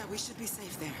 Yeah, we should be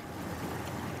safe there.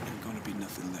 Ain't gonna be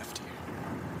nothing left here.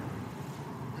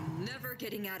 I'm never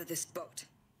getting out of this boat.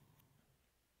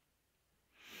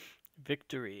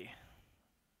 Victory.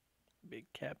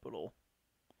 Big capital.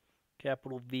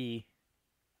 Capital V.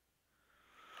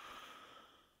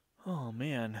 Oh,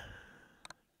 man.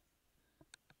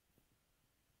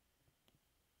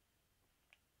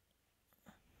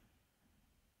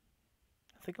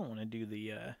 I think I want to do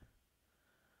the,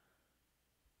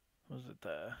 what was it,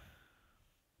 the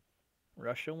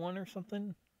Russia one or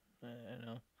something? I don't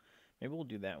know. Maybe we'll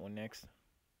do that one next.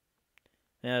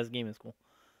 Yeah, this game is cool.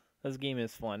 This game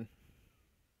is fun.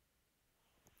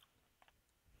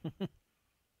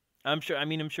 I'm sure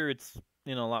it's,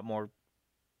 a lot more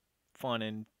fun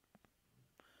and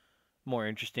more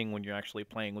interesting when you're actually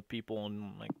playing with people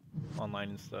and, like, online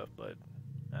and stuff, but,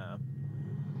 I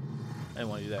didn't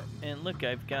want to do that. And look,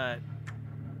 I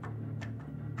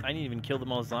didn't even kill the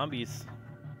most zombies.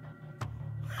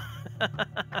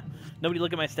 Nobody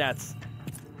look at my stats.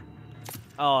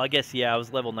 Oh, I guess, yeah, I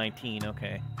was level 19,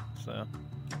 okay. So,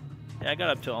 yeah, I got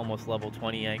up to almost level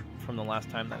 20 from the last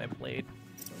time that I played.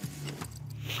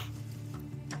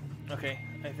 Okay,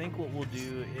 I think what we'll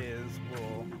do is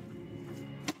we'll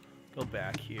go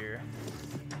back here.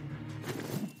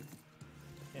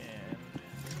 And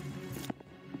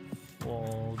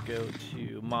we'll go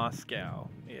to Moscow.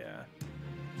 Yeah.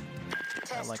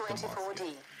 I like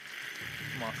the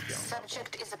Moscow.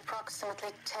 Subject is approximately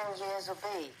 10 years of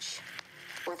age,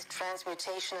 with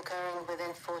transmutation occurring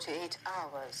within 48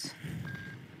 hours.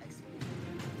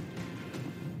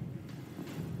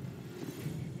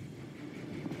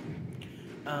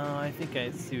 I think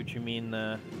I see what you mean.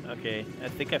 Okay, I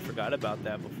think I forgot about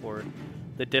that before.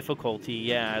 The difficulty,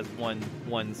 yeah, is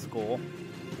one skull.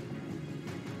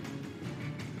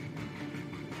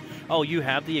 Oh, you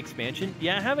have the expansion?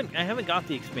 Yeah, I haven't got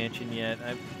the expansion yet.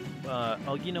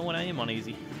 Oh, you know what? I am on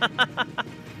easy.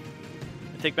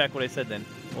 take back what I said then.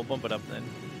 We'll bump it up then.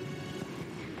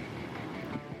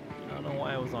 I don't know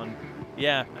why I was on.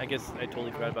 Yeah, I guess I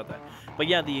totally forgot about that. But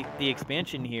yeah, the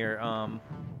expansion here.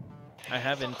 I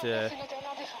haven't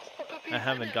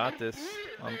got this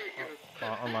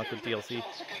unlocked with DLC.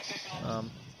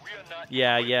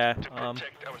 Yeah.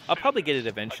 I'll probably get it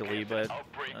eventually, but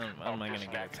I'm not gonna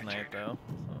get it tonight though.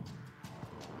 So.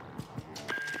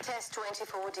 Test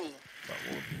 24D. But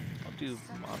I'll do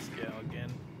Moscow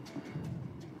again.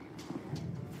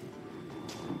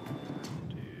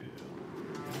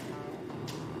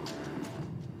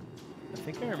 I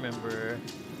think I remember.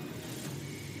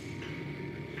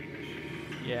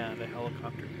 Yeah, the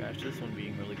helicopter crash. This one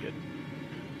being really good.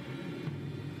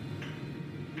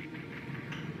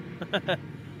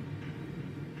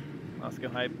 Moscow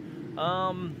hype.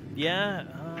 Yeah.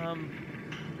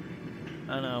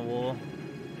 I don't know. Well,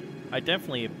 I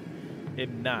definitely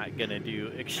am not gonna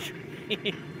do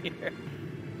extreme here.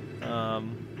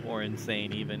 Or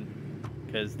insane even,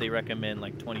 because they recommend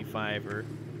like 25 or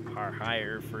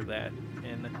higher for that,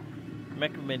 and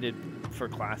recommended for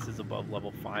classes above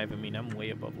level 5. I mean, I'm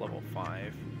way above level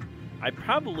 5. I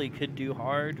probably could do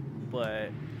hard,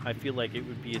 but I feel like it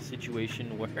would be a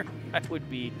situation where I would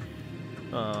be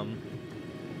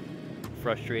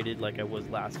frustrated like I was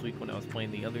last week when I was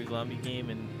playing the other zombie game,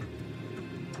 and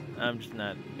I'm just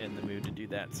not in the mood to do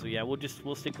that. So yeah,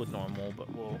 we'll stick with normal, but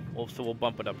we'll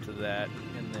bump it up to that,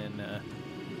 and then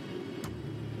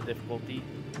the difficulty.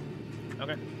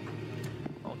 Okay,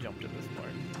 I'll jump to this part.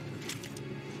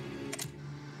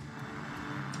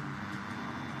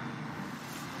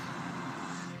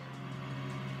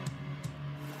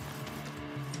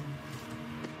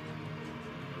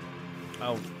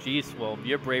 Oh, geez. Well,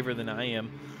 you're braver than I am.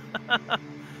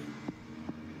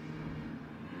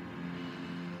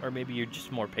 Or maybe you're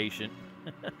just more patient.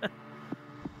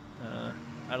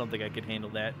 I don't think I could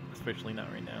handle that, especially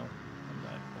not right now. I'm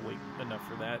not awake enough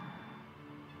for that.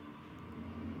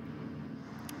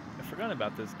 I forgot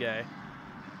about this guy.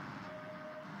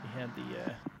 He had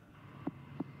the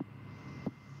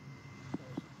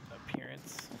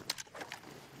appearance.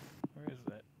 Where is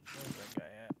that? Where's that guy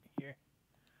at? Here.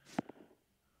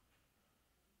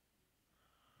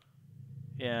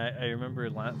 Yeah, I remember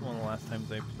one of the last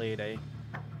times I played, I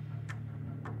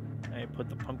put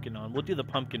the pumpkin on. We'll do the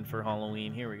pumpkin for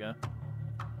Halloween. Here we go.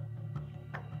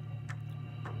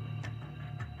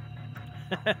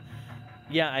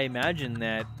 Yeah, I imagine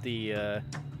that the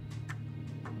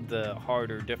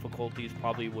harder difficulties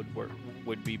probably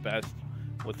would be best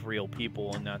with real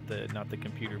people and not the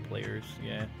computer players.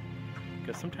 Yeah,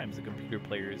 because sometimes the computer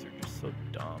players are just so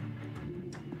dumb.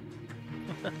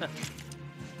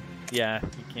 Yeah,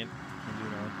 you can't do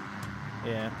that.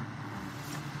 Yeah.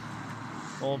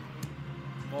 Well,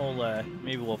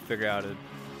 maybe we'll figure out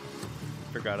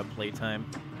a playtime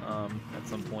at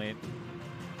some point.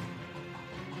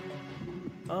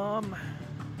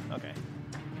 Okay.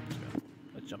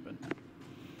 Let's jump in.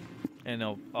 And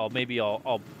I'll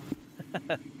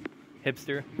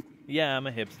hipster. Yeah, I'm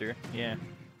a hipster. Yeah,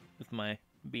 with my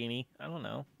beanie. I don't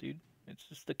know, dude. It's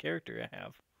just the character I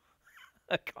have.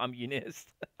 A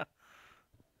communist.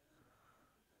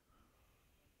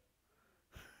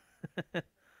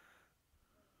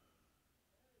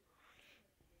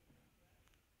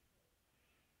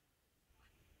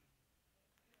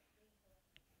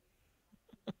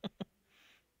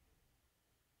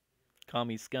 Call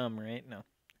me scum, right? No.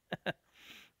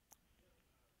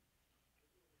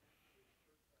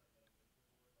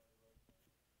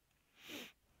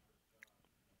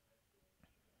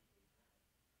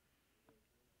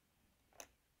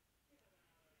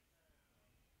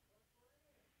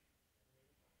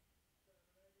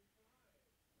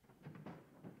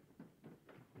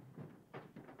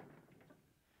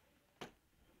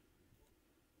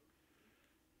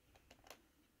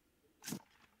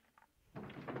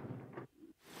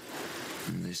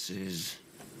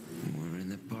 We're in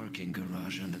the parking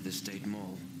garage under the State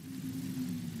Mall.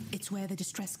 It's where the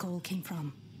distress call came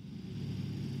from.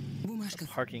 Bumashka,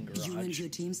 parking garage. You and your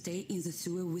team stay in the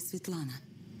sewer with Svetlana.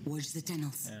 Watch the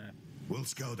tunnels. We'll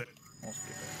scout it. We'll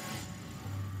skip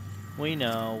it. We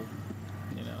know.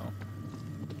 You know.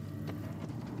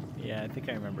 Yeah, I think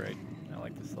I remember it. I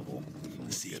like this level. This one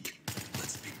was good.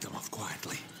 Let's pick them off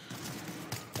quietly.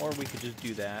 Or we could just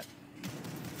do that.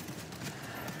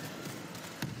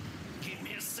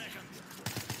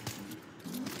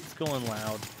 Going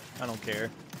loud. I don't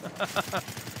care.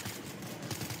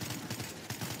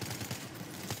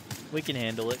 We can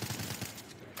handle it.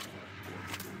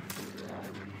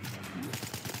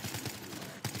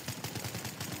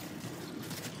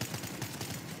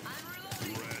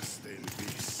 Rest in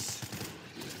peace.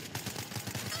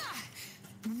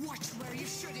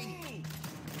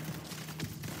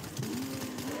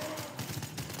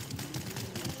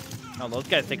 Oh, those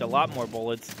guys take a lot more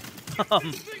bullets.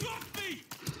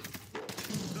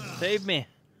 Save me.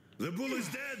 The bull is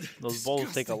dead. Those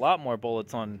bullets take a lot more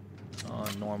bullets on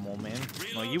normal, man.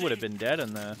 Well, you would have been dead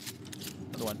on the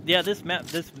other one. Yeah, this map,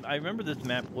 I remember this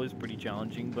map was pretty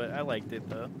challenging, but I liked it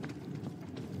though.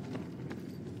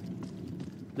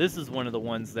 This is one of the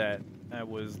ones that I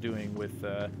was doing with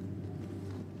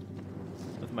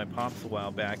my pops a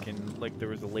while back, and like there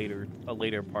was a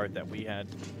later part that we had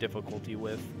difficulty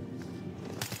with.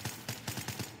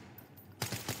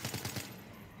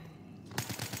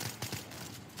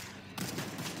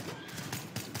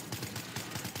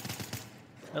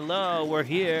 Hello, we're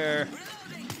here,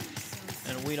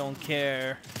 and we don't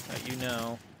care that you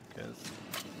know, because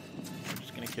I'm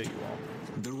just gonna kill you all.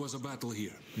 There was a battle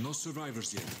here. No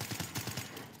survivors yet.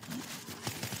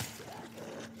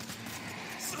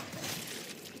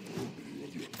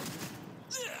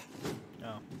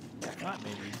 Oh, not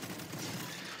maybe.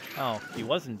 Oh, he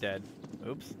wasn't dead.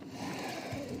 Oops.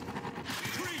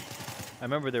 I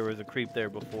remember there was a creep there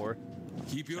before.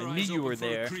 Keep your I eyes knew you open were for a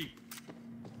there. creep.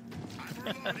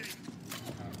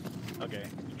 Okay,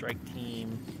 strike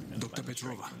team. Dr.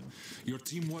 Petrova, your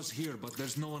team was here, but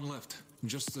there's no one left.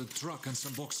 Just a truck and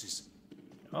some boxes.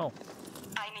 Oh.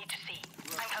 I need to see.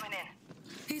 I'm coming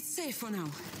in. It's safe for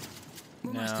now.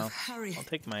 We must No. have hurry. I'll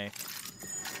take my...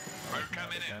 We're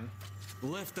coming in.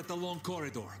 Left at the long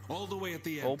corridor, all the way at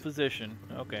the end. Hold position.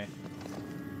 Okay.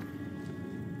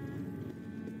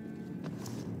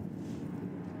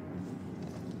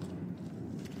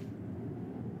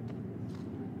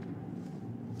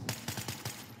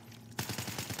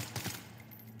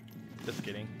 Just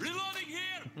kidding. Reloading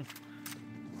here.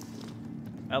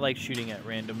 I like shooting at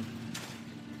random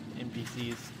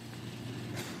NPCs.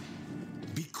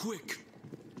 Be quick.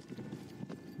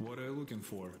 What are you looking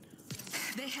for?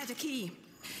 They had a key.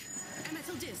 A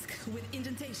metal disc with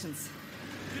indentations.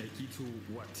 A key to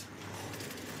what?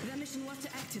 Their mission was to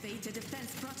activate a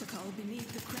defense protocol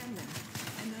beneath the Kremlin.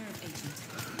 A nerve agent.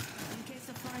 In case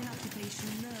of foreign occupation,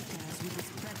 nerve gas would be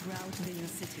spread throughout the inner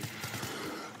city.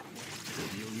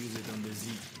 You'll use it on the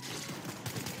Z.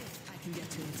 If I can get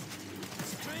to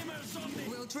it.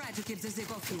 We'll try to keep the Zig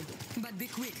off you, but be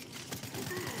quick.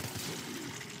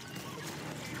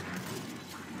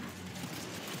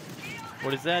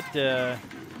 What is that?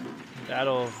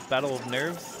 Battle of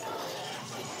Nerves?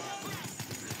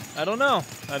 I don't know.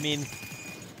 I mean,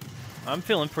 I'm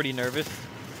feeling pretty nervous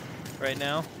right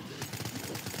now.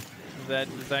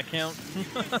 Does that count?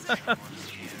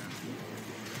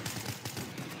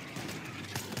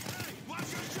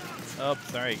 Oh,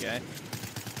 sorry, guy.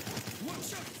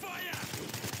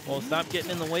 Well, stop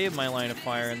getting in the way of my line of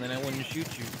fire, and then I wouldn't shoot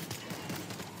you.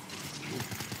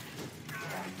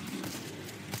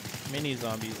 Mini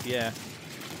zombies, yeah.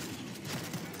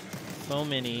 So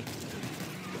many.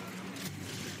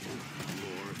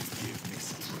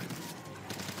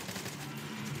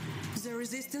 The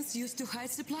resistance used to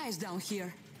hide supplies down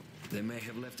here. They may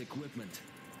have left equipment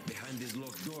behind these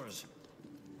locked doors.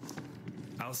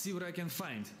 I'll see what I can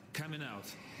find. Coming out.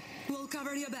 We'll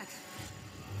cover your back.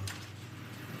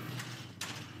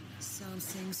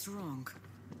 Something's wrong.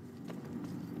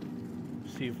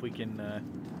 See if we can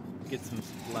get some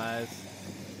supplies.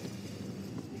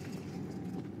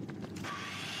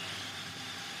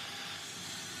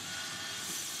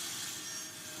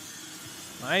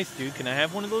 Nice, dude. Can I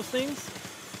have one of those things?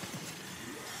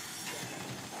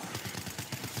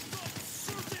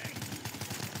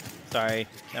 Sorry,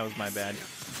 that was my bad.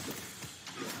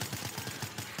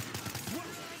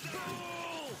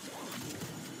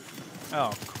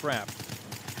 Oh, crap.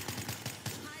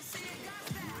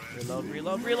 Reload,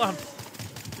 reload, reload!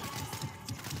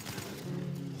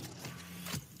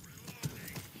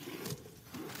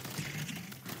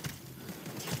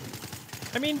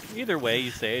 I mean, either way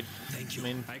you say it, I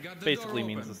mean, basically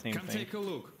means the same thing. Take a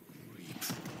look.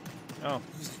 Oh.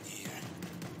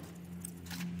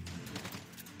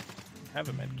 Have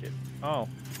a med kit. Oh.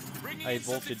 High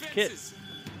voltage kit.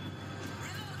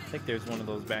 I think there's one of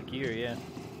those back here, yeah.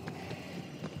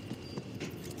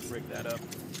 Rig that up.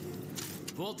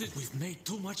 Voltage, we've made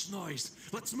too much noise.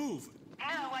 Let's move.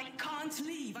 No, I can't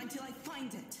leave until I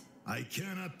find it. I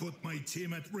cannot put my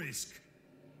team at risk.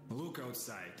 Look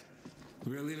outside.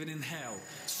 We're living in hell,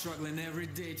 struggling every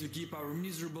day to keep our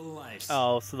miserable lives.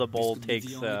 Oh, so the bowl This could be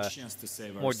takes the only chance to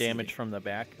save our more city. damage from the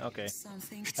back. Okay.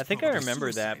 Something's I think I probably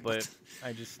remember suicide, that, but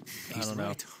I He's don't know.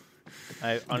 right.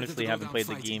 I Better honestly to go haven't down played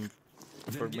the fighting. game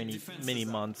Then for get many defenses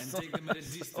up months. And take them at a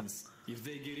distance. If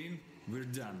they get in, we're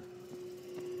done.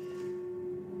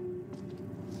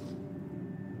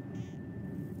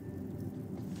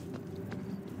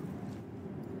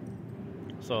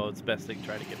 So it's best to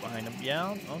try to get behind him. Yeah,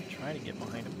 I'll try to get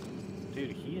behind him.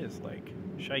 Dude, he is like...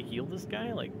 Should I heal this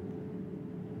guy? Like...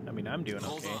 I mean, I'm doing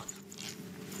okay.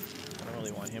 I don't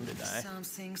really want him to die.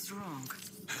 Something's wrong.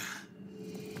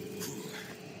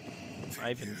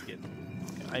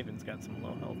 Ivan's got some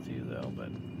low health too, though, but...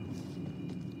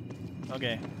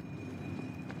 Okay.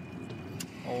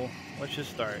 Well, let's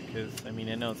just start, because, I mean,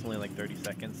 I know it's only like 30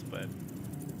 seconds, but...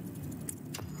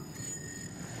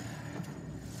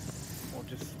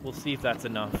 We'll see if that's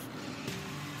enough.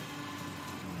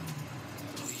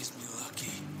 Please be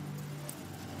lucky.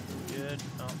 Good.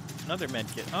 Oh, another med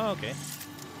kit. Oh, okay.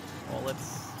 Well,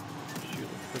 let's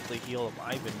quickly heal up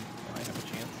Ivan while I have a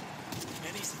chance.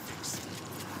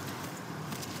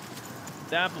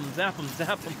 Zap him, zap him,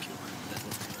 zap him.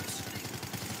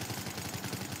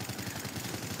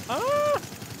 Ah!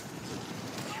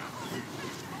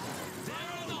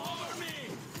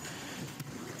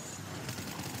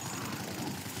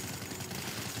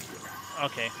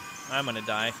 Okay, I'm gonna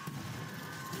die.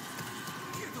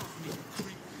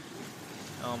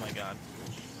 Oh my god.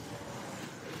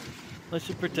 Let's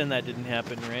just pretend that didn't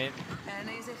happen, right? An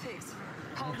easy fix.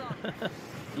 Hold on.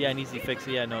 Yeah, an easy fix.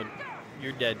 Yeah, no,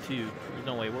 you're dead too. There's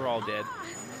no way, we're all dead.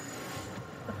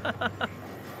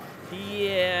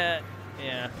 Yeah.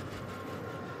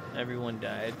 Everyone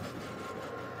died.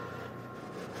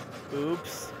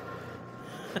 Oops.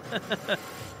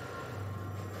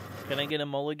 Can I get a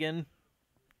mulligan?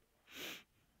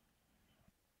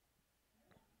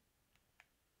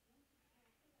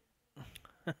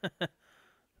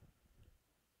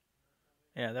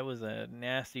 Yeah, that was a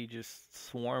nasty just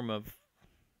swarm of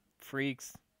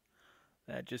freaks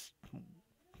that just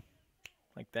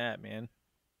like that, man.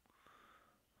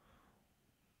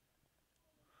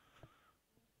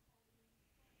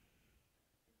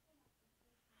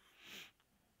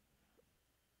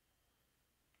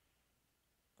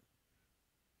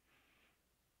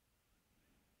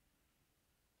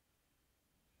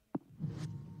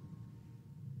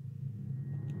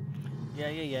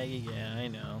 Yeah, I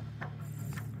know.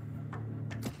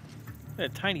 A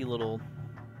tiny little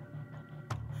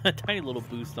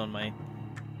boost on my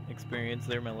experience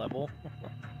there, my level.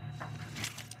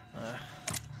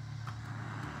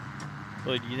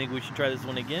 So do you think we should try this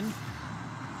one again?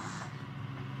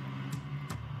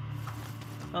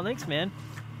 Oh, thanks, man.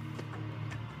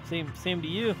 Same to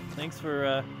you. Thanks for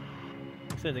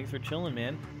like I said, thanks for chilling,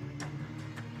 man.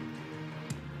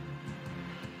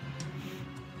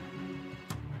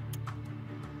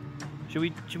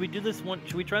 Should we do this one?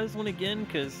 Should we try this one again?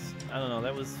 Cause I don't know.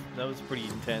 That was pretty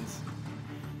intense.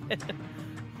 I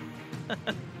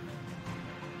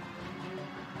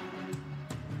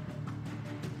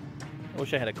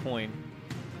wish I had a coin.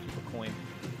 A coin.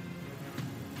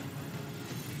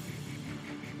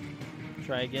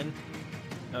 Try again.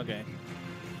 Okay.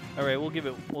 All right. We'll give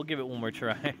it one more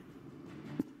try.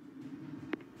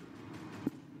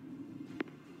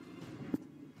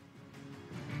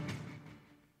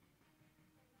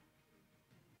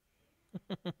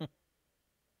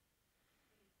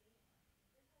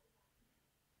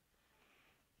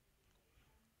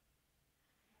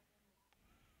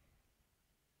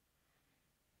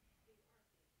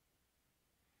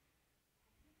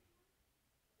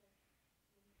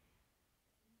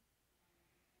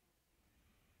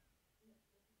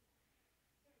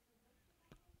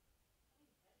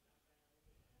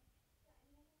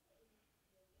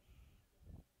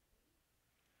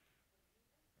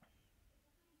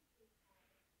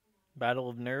 Battle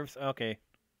of nerves? Okay.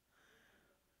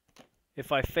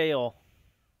 If I fail,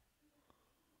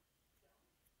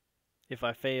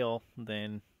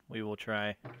 then we will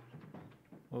try.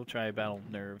 We'll try Battle of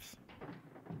Nerves.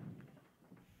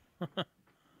 We're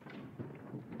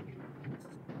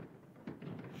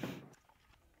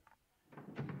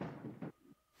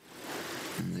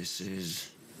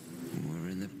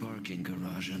in the parking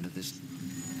garage under this...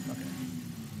 Okay.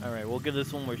 Alright, we'll give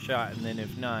this one more shot, and then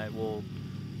if not, we'll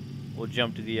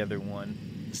jump to the other one.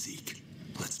 Zeke,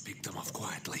 let's pick them off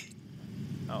quietly.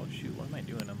 Oh shoot, what am I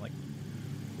doing? I'm like,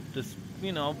 just,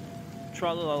 you know,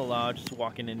 tra-la-la-la, just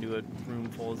walking into a room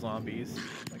full of zombies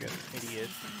like an idiot.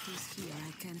 Here,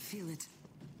 I can feel it.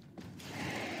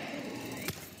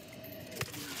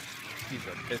 Use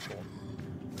a pistol.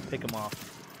 Pick him off.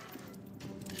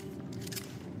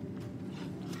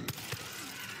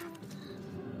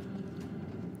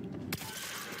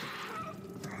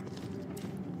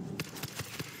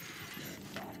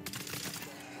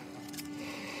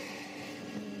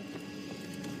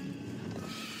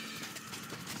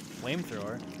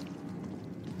 Flamethrower.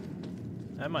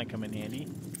 That might come in handy.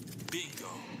 Bingo.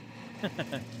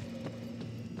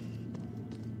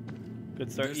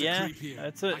 Good start. There's a Yeah, creep here.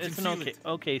 it's I can an feel okay it.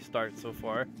 okay start so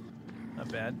far.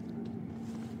 Not bad.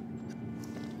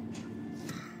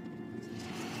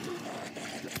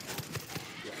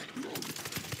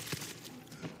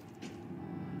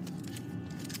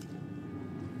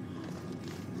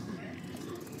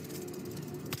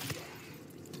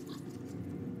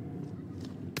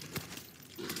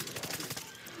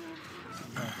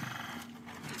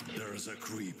 There's a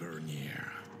creeper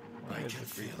near. I can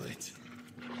feel it.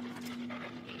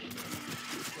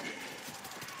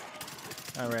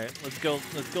 All right, let's go.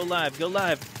 Let's go live. Go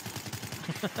live.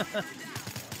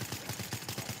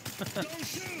 Don't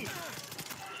shoot!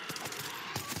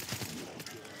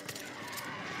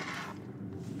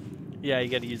 Yeah, you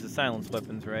got to use the silence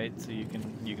weapons, right? So you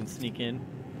can sneak in.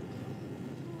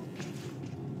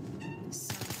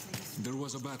 There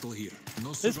was a battle here. No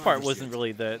This part survivors wasn't yet.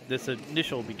 really this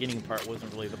initial beginning part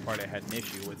wasn't really the part I had an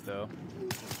issue with though.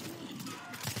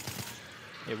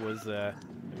 It was the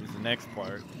next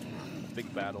part,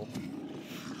 big battle.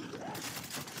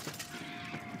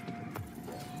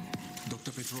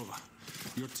 Dr. Petrova,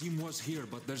 your team was here,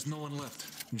 but there's no one left.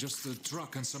 Just a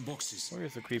truck and some boxes.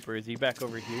 Where's the creeper? Is he back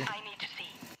over here? I need to see.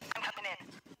 I'm coming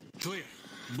in. Clear.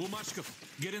 Bumachkov,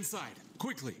 get inside.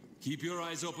 Quickly. Keep your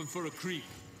eyes open for a creep.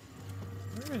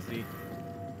 Where is he?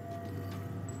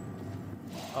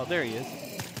 Oh, there he is.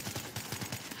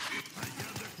 I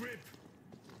got the grip.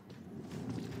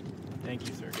 Thank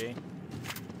you, Sergey.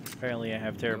 Apparently I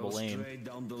have terrible aim, Straight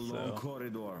down the long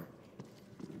corridor.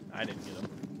 I didn't get him.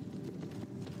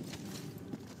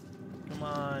 Come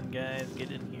on, guys,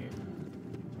 get in here.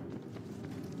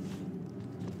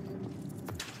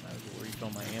 I will refill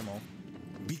my ammo.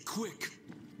 Be quick.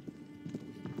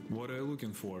 What are you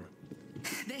looking for?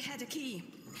 They had a key.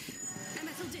 A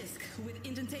metal disc with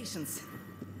indentations.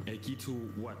 A key to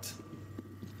what?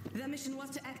 The mission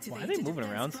was to activate Why are they the moving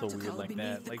defense around so weird protocol like beneath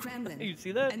that? the Like, Kremlin. you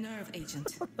see that? A nerve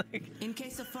agent. Like, In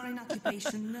case of foreign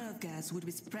occupation, nerve gas would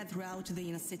be spread throughout the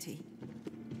inner city.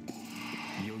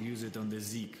 You'll use it on the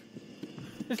Zeke.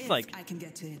 it's If like I can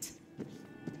get to it.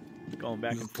 going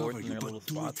back We'll and forth cover in you, their little but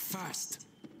do it spots. fast.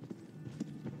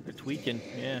 They're tweaking,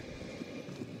 yeah.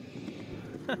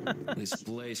 This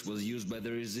place was used by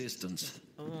the resistance.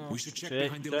 Oh, We should check should I-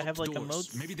 behind the should I locked have like doors.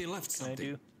 emotes? Maybe they left Can I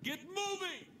something. do? Get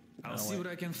moving! I'll Oh, see wait. what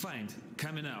I can find.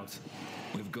 Coming out.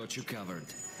 We've got you covered.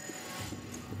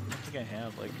 I think I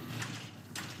have like.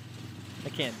 I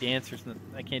can't dance or something.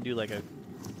 I can't do like a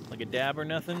dab or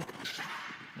nothing.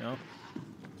 No.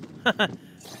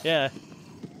 Yeah.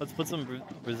 Let's put some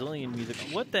Brazilian music.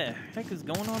 What the heck is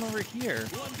going on over here?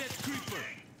 One dead creeper.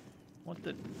 What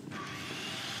the?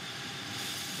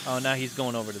 Oh, now he's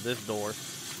going over to this door.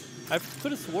 I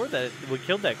could have swore that what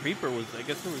killed that creeper was. I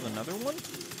guess there was another one.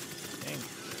 Dang.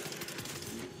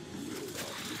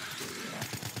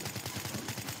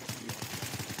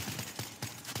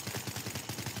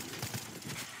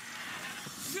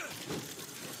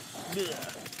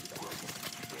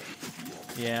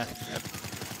 Yeah, I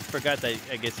forgot that.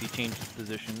 I guess he changed his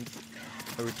positions.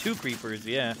 There were two creepers.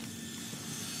 Yeah,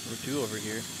 there were two over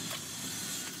here.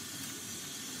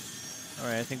 All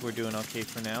right, I think we're doing okay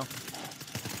for now.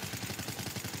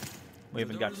 We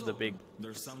haven't got to the big.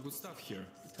 There's some good stuff here.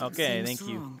 Okay, Seems thank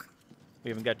you. wrong. We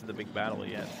haven't got to the big battle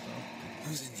yet. So.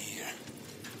 Who's in here?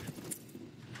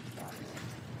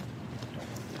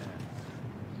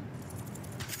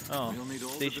 Oh, We'll need all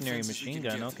the stationary defenses we machine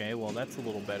can gun. get. Okay, well that's a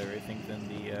little better, I think, than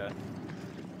the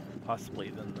possibly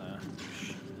than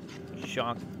the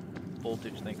shock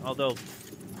voltage thing. Although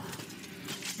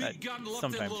that Big gun locked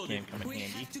and sometimes loaded. can come in We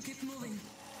handy. have to keep moving.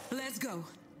 Let's go.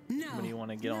 No. Somebody you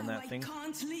wanna get on No, that thing? I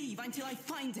can't leave until I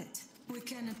find it. We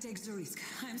cannot take the risk.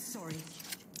 I'm sorry.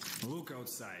 Look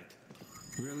outside.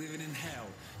 We're living in hell,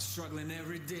 struggling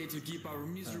every day to keep our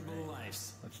miserable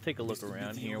lives. Let's take a look This would be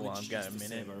around the here only while I've got a chance to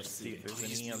minute save our and see if city.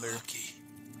 there's any other.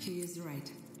 He is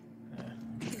right.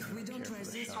 If we don't Care for the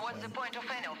resist, shotgun. What's the point of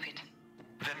any of it?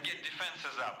 Then get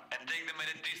defenses up and take them at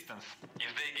a distance.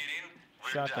 If they get in, we're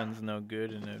Shotgun's no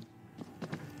good in a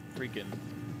freaking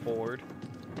horde.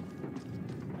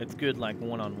 It's good like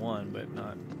one-on-one, but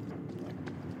not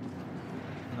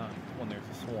when there's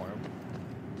a swarm.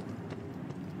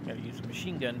 Gotta use a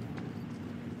machine gun.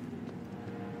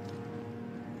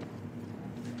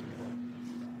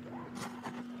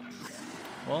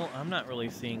 Well, I'm not really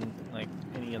seeing like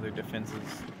any other defenses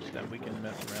that we can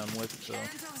mess around with, so. End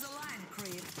of the line,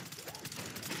 creep.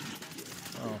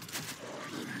 Oh.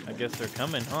 I guess they're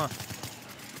coming, huh?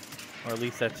 Or at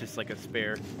least that's just like a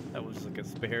spare. That was like a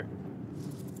spare.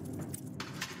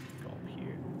 Go up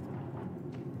here.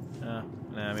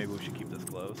 Nah, maybe we should keep this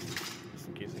closed. Just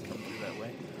in case they come through that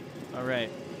way. Alright.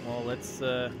 Well, let's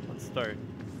start.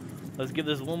 Let's give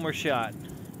this one more shot.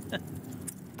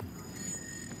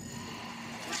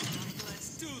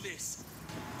 Let's do this.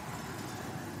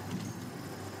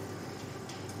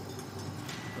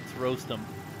 Let's roast them.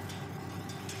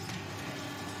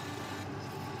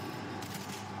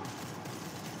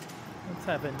 Let's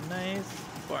have a nice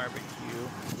barbecue.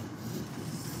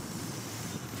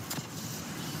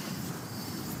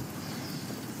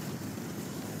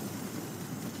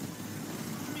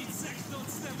 Meat sacks don't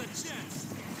stand a chance.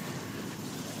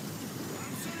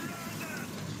 I'm surrounded.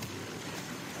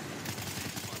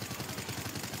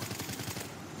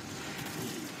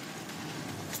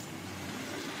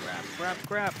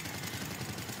 Crap.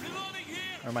 Reloading here.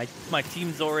 Are my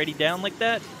team's already down like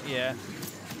that? Yeah.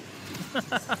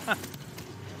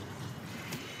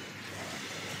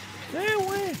 Stay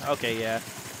away. Okay, yeah.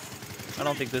 I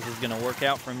don't think this is gonna work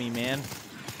out for me, man.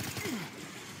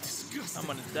 I'm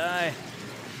gonna die.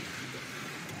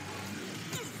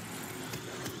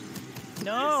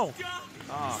 No.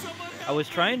 Oh, I was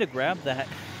trying to grab that.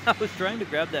 I was trying to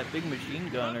grab that big machine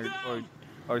gun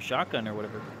or shotgun or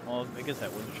whatever. Well, I guess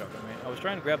that was a shotgun, right? I was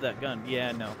trying to grab that gun.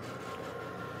 Yeah, no.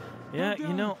 Yeah,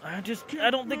 you know, I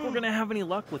don't think we're gonna have any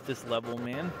luck with this level,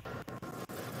 man.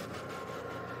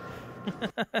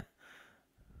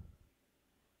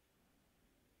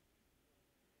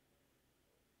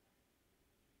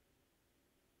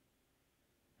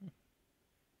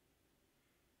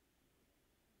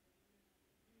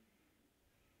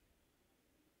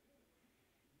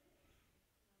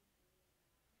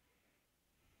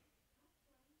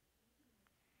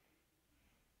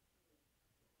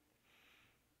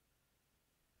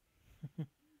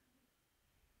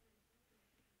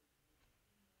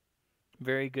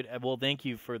 Very good. Well, thank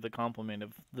you for the compliment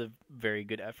of the very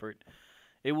good effort.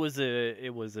 It was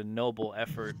a noble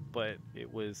effort, but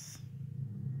it was.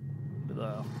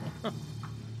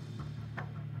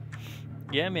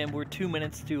 Yeah, man, we're 2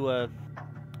 minutes to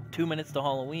 2 minutes to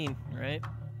Halloween, right?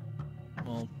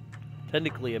 Well,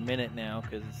 technically a minute now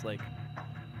because it's like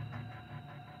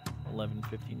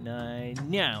 11:59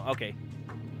 now. Okay,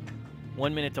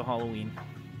 1 minute to Halloween.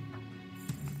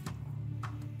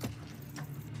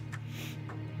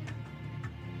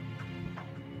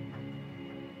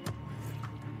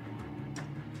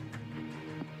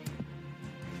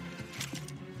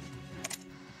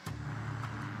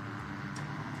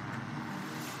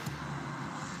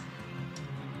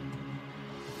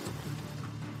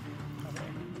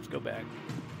 Go back.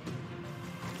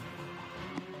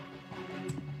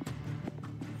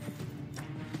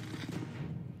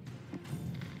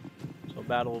 So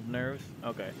Battle of Nerves?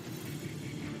 Okay.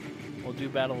 We'll do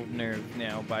Battle of Nerves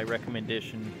now by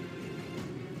recommendation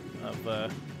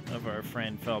of our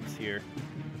friend Phelps here.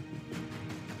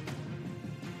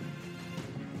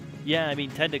 Yeah, I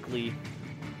mean technically,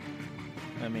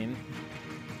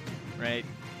 right?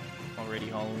 Already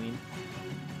Halloween.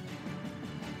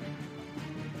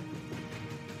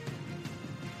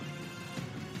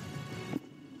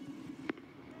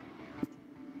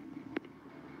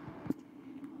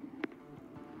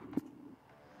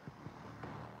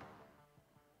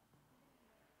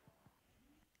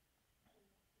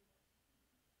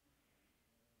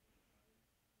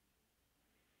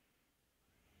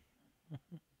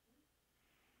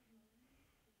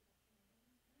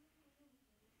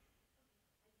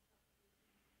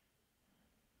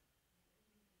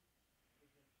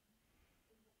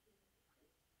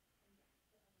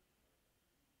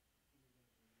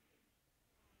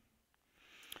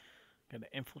 Gotta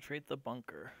infiltrate the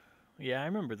bunker. Yeah, I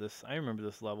remember this. I remember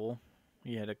this level.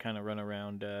 You had to kind of run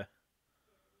around,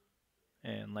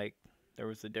 and like there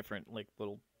was the different like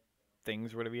little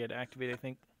things, or whatever you had to activate. I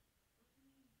think.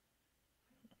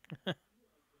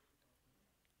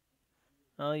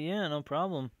 Oh yeah, no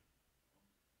problem.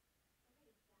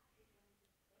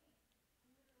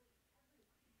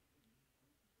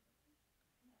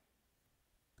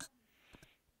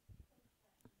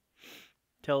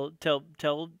 Tell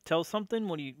something.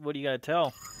 What do you gotta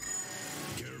tell?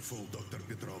 Careful, Dr.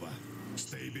 Petrova.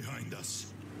 Stay behind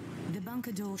us. The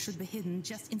bunker door should be hidden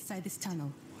just inside this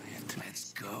tunnel.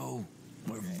 Let's go.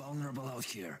 We're vulnerable out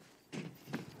here.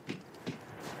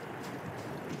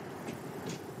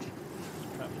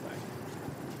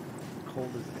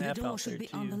 Cold as F The door out should there be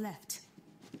too. on the left.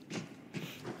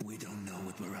 We don't know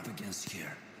what we're up against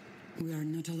here. We are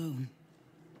not alone.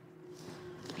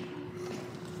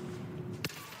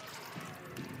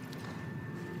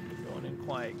 Going in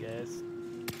quiet, guys.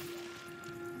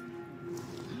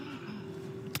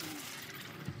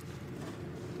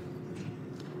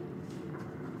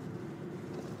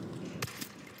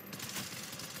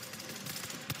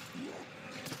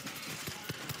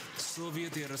 via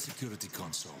their security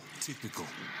console. Typical.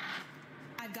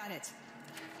 I've got it.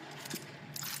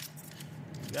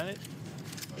 You got it?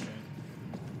 Okay.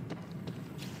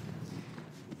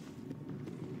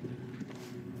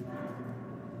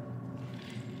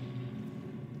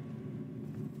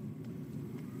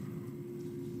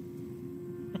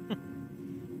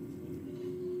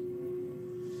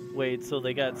 Wait, so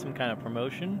they got some kind of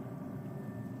promotion?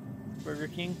 Burger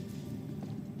King?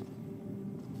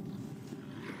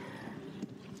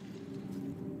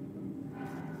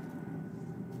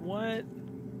 What?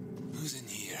 Who's in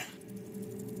here?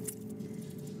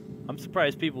 I'm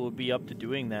surprised people would be up to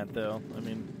doing that, though. I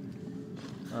mean,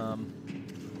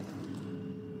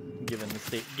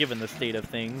 given the state of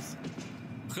things.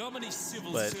 How many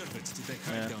civil servants did they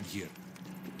cut down here?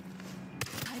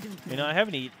 I don't know. You know, I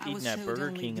haven't eaten was at showed Burger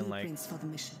only King in like, blueprints for the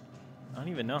mission. I don't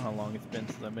even know how long it's been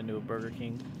since I've been to a Burger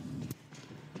King.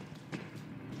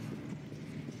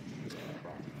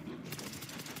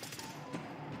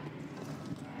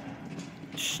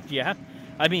 Yeah,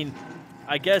 I mean,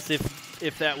 I guess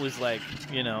if that was like,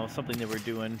 you know, something they were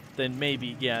doing, then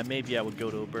maybe, yeah, maybe I would go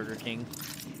to a Burger King.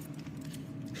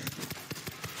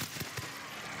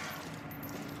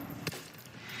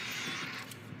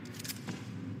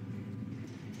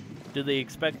 Do they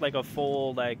expect like a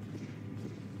full, like,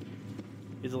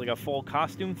 is it like a full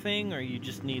costume thing, or you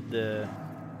just need the,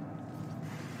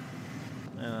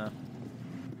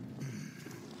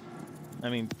 I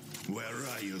mean, where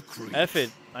are you, creep? F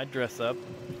it, I'd dress up.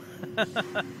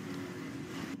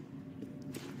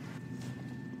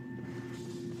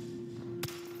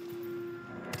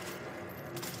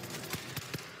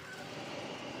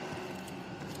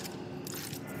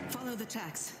 Follow the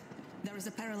tracks. There is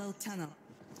a parallel tunnel.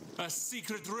 A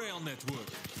secret rail network.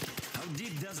 How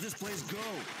deep does this place go?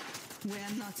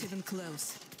 We're not even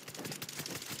close.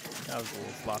 That was a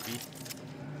little sloppy.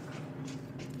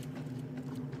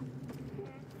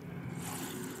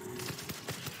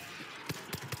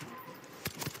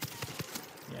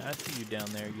 Yeah, I see you down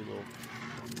there, you little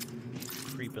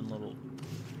creeping little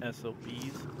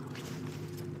SOPs.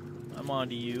 I'm on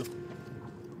to you.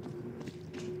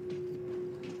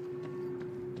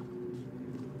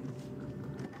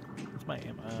 What's my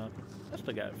ammo? I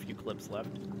still got a few clips left.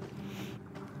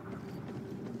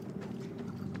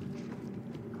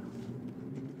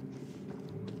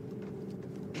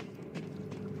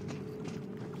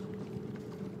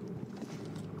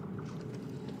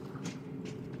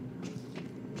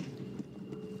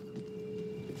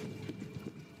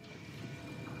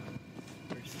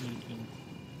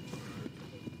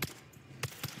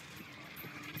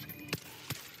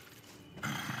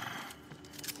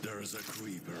 There's a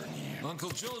creeper near. Uncle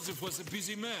Joseph was a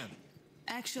busy man.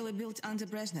 Actually built under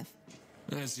Brezhnev.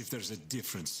 As if there's a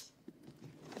difference.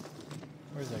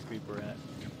 Where's that creeper at?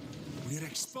 We're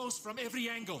exposed from every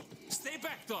angle. Stay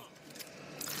back, though.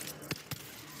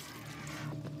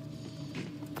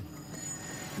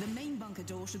 The main bunker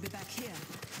door should be back here.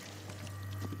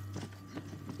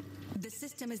 The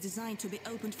system is designed to be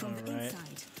opened from the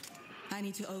inside. I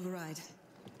need to override.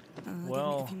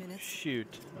 Well,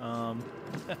 shoot.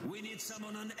 We need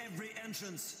someone on every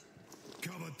entrance.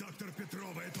 Cover Dr.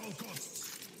 Petrova at all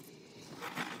costs.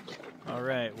 All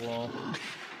right, well.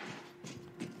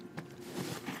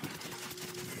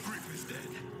 Creep is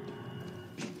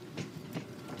dead.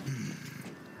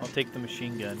 I'll take the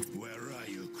machine gun. Where are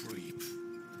you, creep?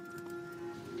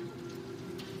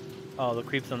 Oh, the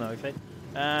creep's on the other side?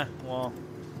 Ah, well.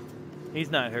 He's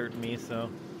not hurting me, so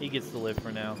he gets to live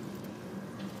for now.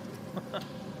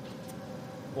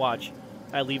 Watch.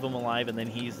 I leave him alive and then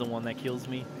he's the one that kills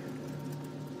me.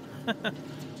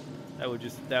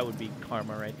 that would be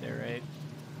karma right there, right?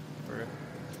 For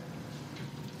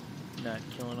not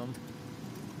killing him.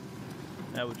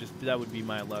 That would be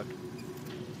my luck.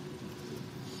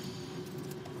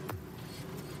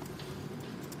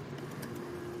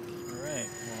 Alright,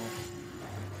 well.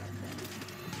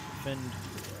 Spend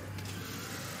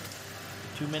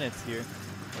 2 minutes here.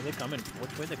 Are they coming?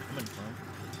 Which way are they coming from?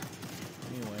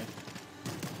 Anyway.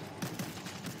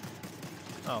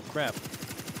 Oh, crap.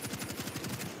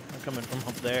 They're coming from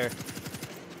up there.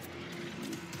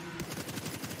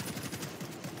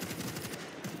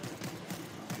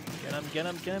 Get him, get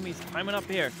him, get him. He's climbing up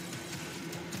here.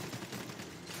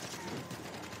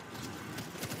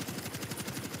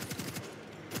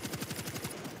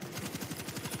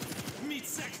 Meat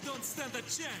sacks don't stand a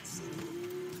chance.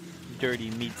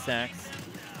 Dirty meat sacks.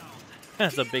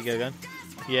 That's a big gun.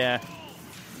 Yeah.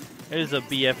 It is a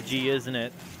BFG, isn't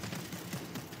it?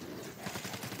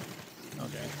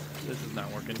 Okay. This is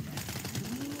not working.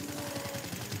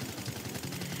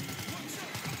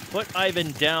 Put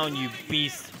Ivan down, you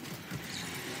beast.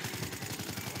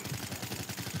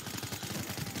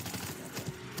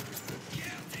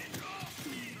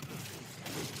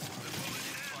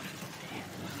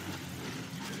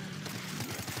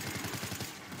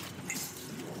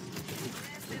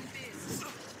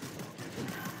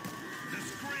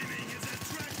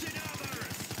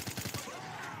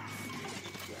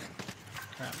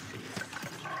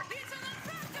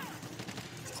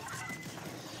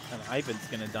 And Ivan's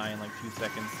gonna die in like 2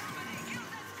 seconds.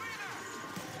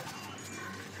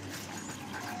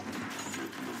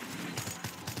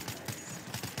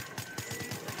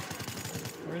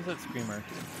 Where's that screamer?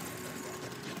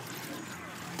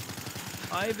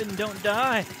 Ivan, don't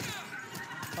die!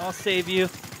 I'll save you.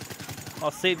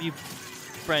 I'll save you,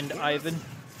 friend Ivan.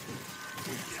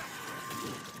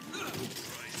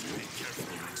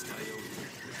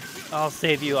 I'll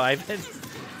save you, Ivan.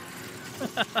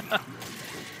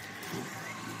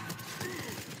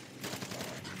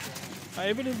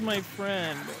 Ivan is my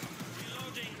friend.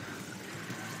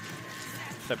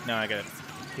 Except now I gotta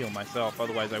heal myself,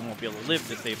 otherwise I won't be able to live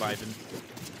to save Ivan.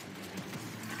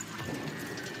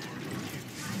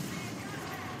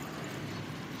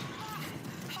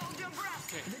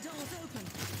 The door's open.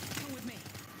 Come with me.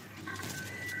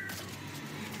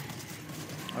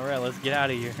 Alright, let's get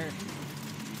out of here.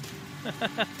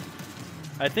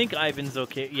 I think Ivan's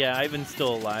okay. Yeah, Ivan's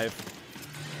still alive.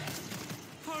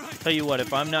 Tell you what,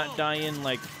 if I'm not dying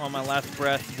like on my last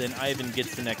breath, then Ivan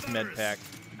gets the next med pack.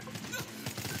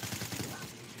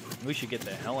 We should get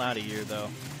the hell out of here, though.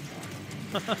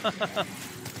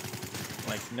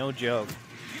 Like, no joke.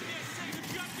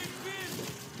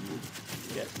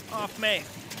 Get off me!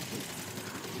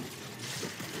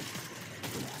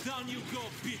 Down you go,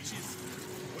 bitches!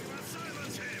 We will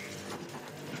silence him!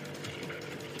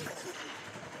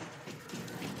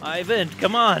 Ivan,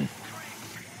 come on!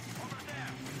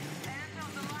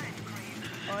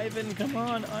 Ivan, come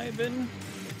on, Ivan!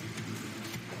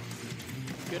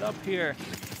 Get up here.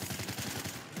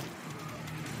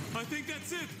 I think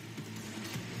that's it!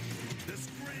 The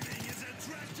screaming is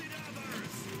attracting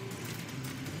others!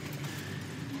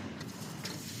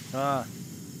 Ah,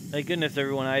 thank goodness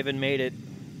everyone, Ivan made it.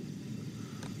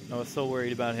 I was so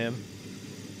worried about him.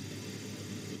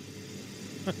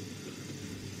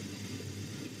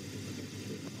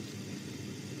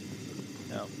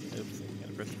 No, oops,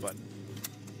 gotta press the button.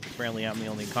 Apparently I'm the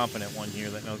only competent one here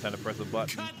that knows how to press a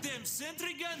button. Goddamn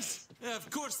sentry guns? Yeah, of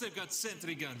course they've got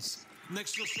sentry guns.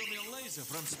 Next you'll show me a laser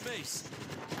from space.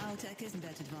 Our tech isn't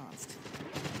that advanced.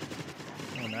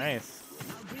 Oh, nice.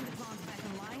 I'll bring the plant back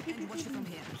online and watch it from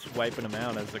here. Just wiping them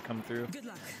out as they come through. Good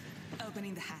luck.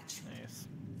 Opening the hatch. Nice.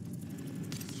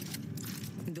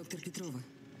 Dr. Petrova,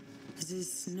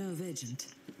 this nerve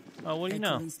agent. Oh, what do you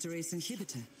know? Esterase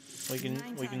inhibitor.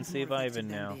 We can save Ivan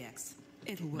now.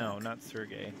 It'll work. No, not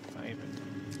Sergey. Ivan.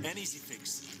 An easy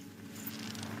fix.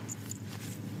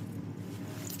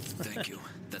 Thank you.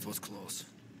 That was close.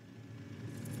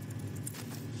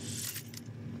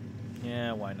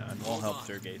 Yeah, why not? We'll help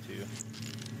Sergey too.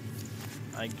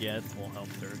 I guess we'll help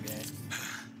Sergey.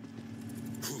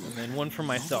 And then one for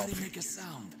myself. Make a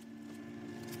sound.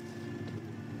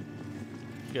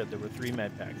 Good, there were 3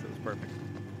 med packs. That was perfect.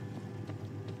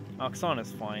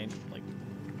 Oksana's fine. Like,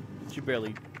 she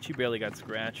barely got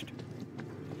scratched.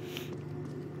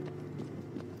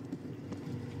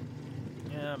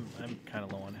 Yeah, I'm kind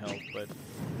of low on health, but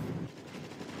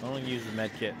I don't use the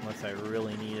med kit unless I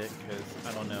really need it, because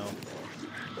I don't know.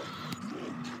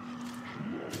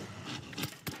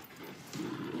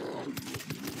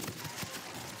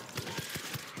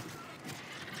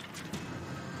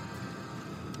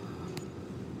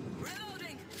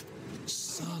 Reloading.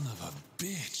 Son of a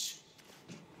bitch.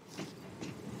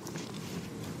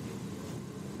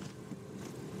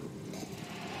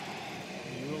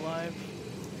 Are you alive?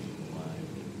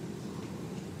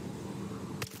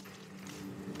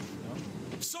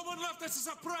 Someone left us a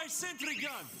surprise sentry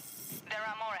gun! There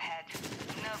are more ahead.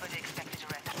 Nobody expected a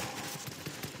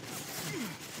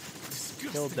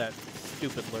rescue. Killed that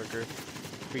stupid lurker.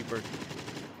 Creeper.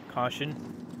 Caution.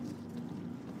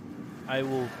 I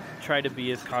will try to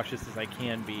be as cautious as I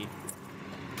can be.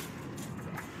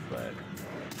 But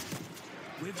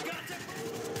We've got to...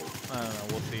 I don't know,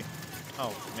 we'll see.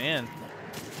 Oh man.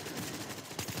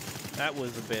 That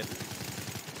was a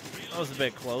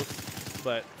bit close,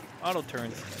 but auto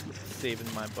turn's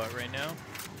saving my butt right now.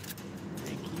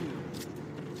 Thank you.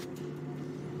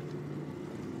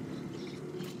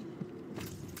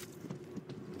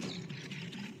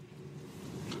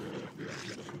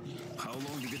 How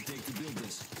long did it take to build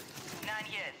this? 9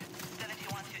 years.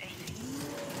 71 to 80.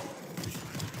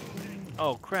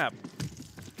 Oh crap!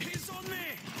 He's on me.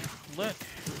 What?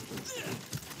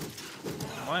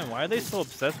 Why are they so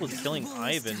obsessed with killing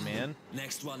Ivan, man?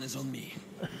 Next one is on me.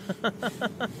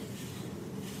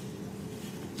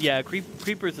 Yeah,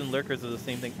 creepers and lurkers are the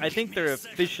same thing. I think they're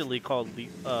officially called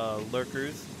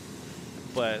lurkers,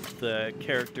 but the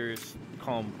characters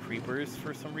call them creepers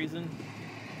for some reason.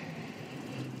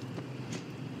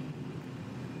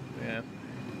 Yeah.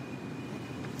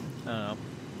 I don't know.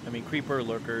 I mean, creeper,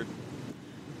 lurker,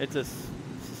 it's a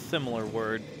similar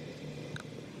word.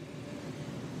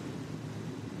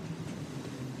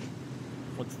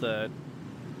 What's the...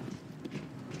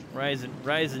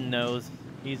 Ryzen knows.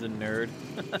 He's a nerd.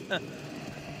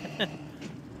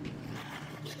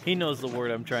 He knows the word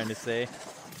I'm trying to say.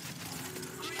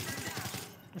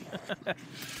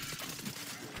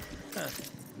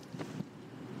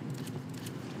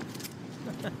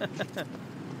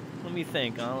 Let me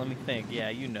think, huh? Let me think. Yeah,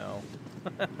 you know.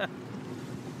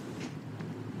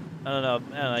 I don't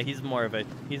know. He's more of a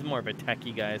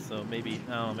techie guy, so maybe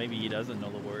I don't know. Maybe he doesn't know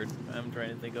the word I'm trying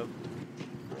to think of.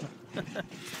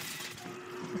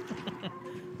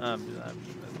 What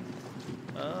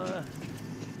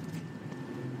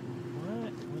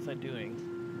was I doing?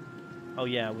 Oh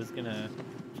yeah, I was gonna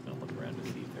look around to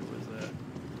see if there was a.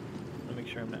 Let me make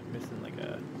sure I'm not missing like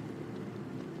a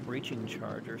breaching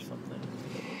charge or something.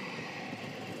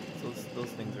 Those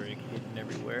things are hidden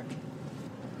everywhere.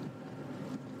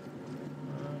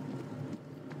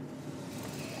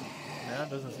 Now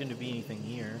doesn't seem to be anything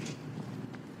here.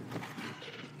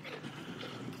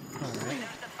 All right. There's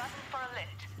a button for a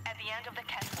lift at the end of the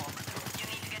catwalk. You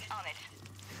need to get on it.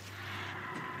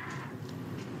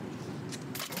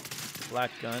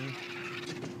 Black gun.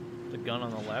 The gun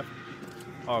on the left.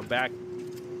 Oh, back.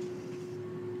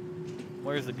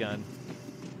 Where's the gun?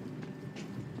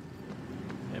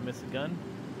 Did I miss a gun?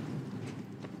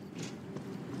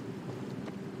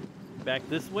 Back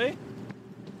this way?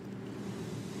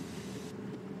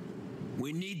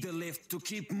 We need the lift to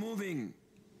keep moving.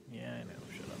 Yeah, I know.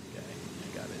 Shut up, guy. I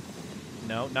got it.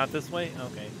 No, not this way?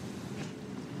 Okay.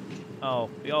 Oh,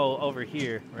 over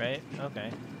here, right?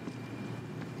 Okay.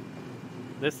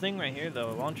 This thing right here, the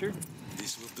launcher?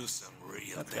 This will do some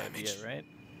real That's damage. Gotta be it, right?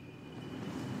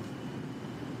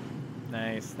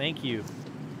 Nice, thank you.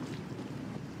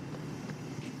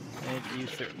 Thank you,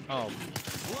 sir. Oh,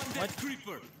 what?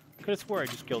 Could have swore I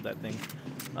just killed that thing.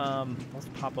 Let's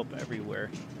pop up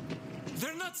everywhere.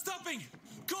 They're not stopping.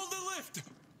 Call the lift.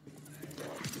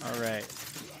 All right.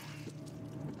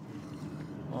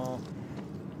 Well,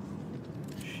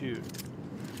 shoot.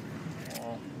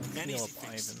 Well, let's heal up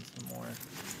Ivan some more.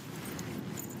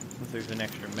 Since there's an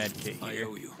extra med kit here. I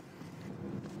owe you.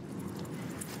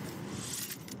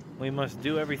 We must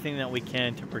do everything that we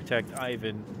can to protect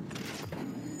Ivan.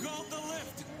 Call the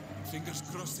lift. Fingers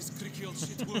crossed this creaky old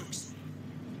shit works.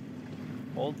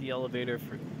 Hold the elevator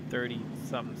for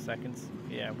 30-something seconds.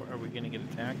 Yeah, are we gonna get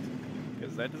attacked?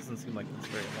 Because that doesn't seem like it's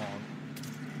very long.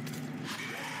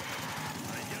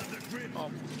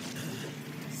 Oh.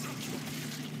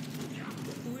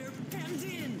 We're penned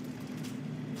in.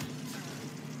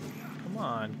 Come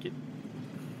on, get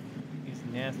these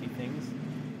nasty things.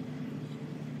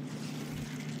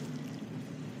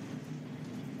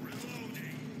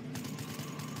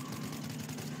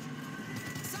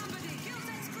 Somebody kill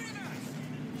that screamer.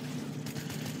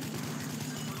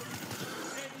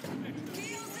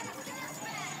 Kill that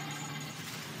gasman.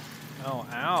 Oh,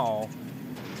 ow.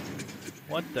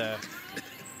 What the?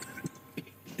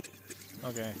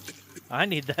 Okay. I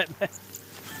need that.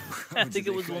 I think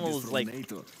it was one of those, like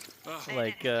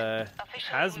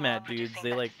hazmat dudes.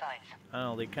 They, like, I don't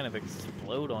know, they kind of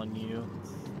explode on you.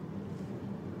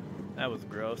 That was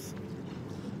gross.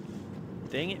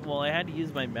 Dang it. Well, I had to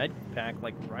use my med pack,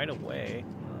 like, right away.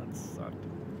 Oh, that sucked.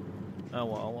 Oh,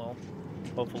 well.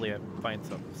 Hopefully I find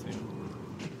something soon.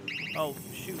 Oh,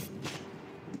 shoot.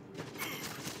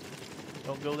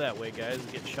 Don't go that way, guys.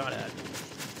 Get shot at.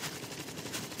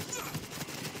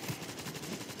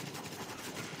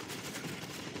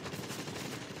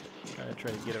 Try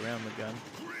to get around the gun.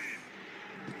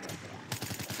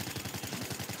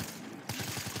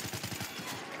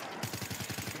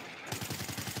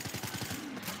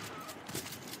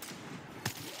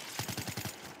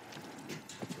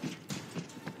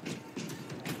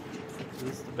 Is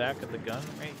this the back of the gun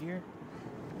right here?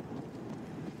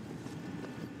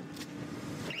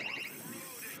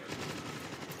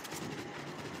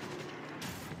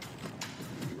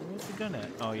 Where's the gun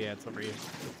at? Oh yeah, it's over here.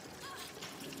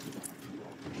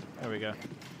 There we go.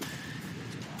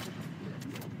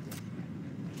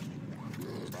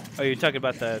 Oh, you're talking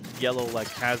about the yellow, like,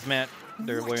 hazmat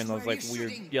They're wearing those like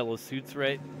weird yellow suits,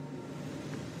 right?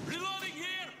 Reloading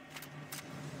here.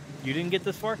 You didn't get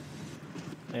this far?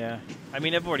 Yeah. I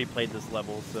mean, I've already played this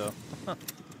level, so I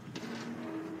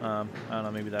don't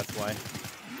know. Maybe that's why.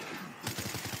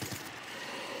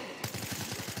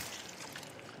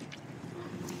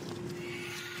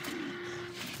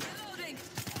 Reloading.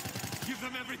 Give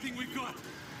them everything we've got.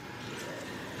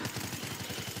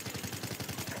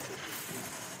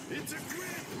 It's a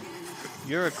creep.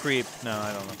 You're a creep. No,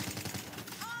 I don't know.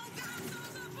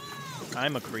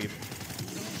 I'm a creep.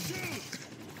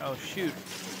 Oh shoot.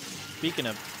 Speaking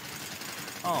of,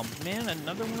 oh man,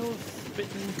 another one of those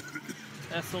spitting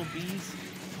SOBs.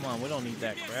 Come on, we don't need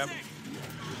that crap.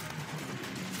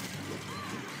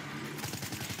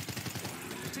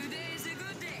 Today's a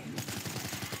good day.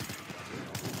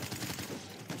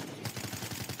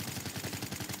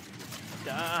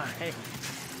 Die.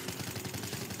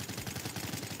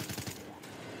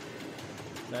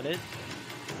 Is that it?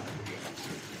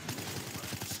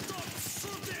 Stop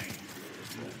shooting.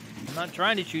 I'm not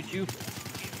trying to shoot you.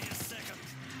 Give me a second.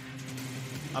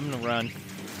 I'm gonna run.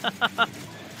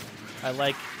 I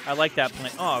like that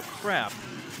plan. Oh crap!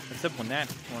 Except when that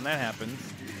happens.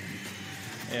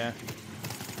 Yeah.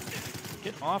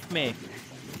 Get off me.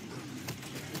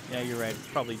 Yeah, you're right. It's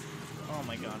probably. Oh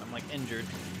my god, I'm like injured.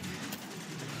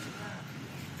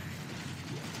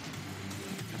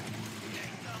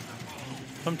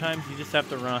 Sometimes you just have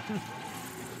to run.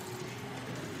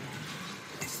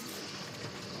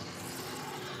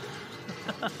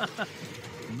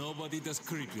 Nobody does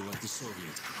creepy like the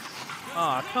Soviets.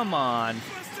 Aw, come on.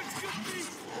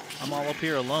 I'm all up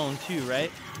here alone too,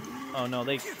 right? Oh no,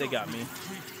 they got me.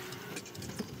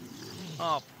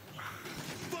 Oh.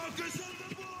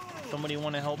 Somebody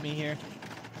want to help me here?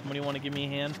 Somebody want to give me a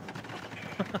hand?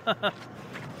 Let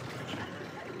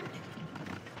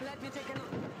me take a look.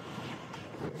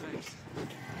 Thanks.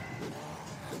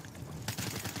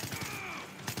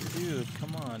 Dude,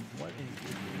 come on. What is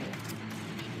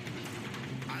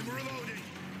I'm reloading.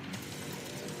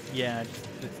 Yeah,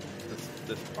 just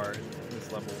this part,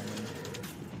 this level.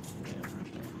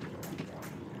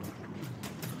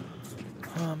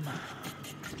 Yeah.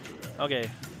 Okay.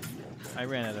 I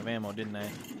ran out of ammo, didn't I?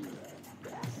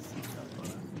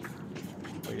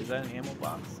 Wait, is that an ammo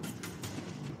box?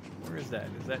 Where is that?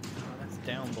 Is that? Oh, that's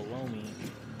down below me.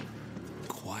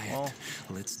 Quiet. Well,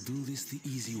 let's do this the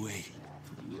easy way.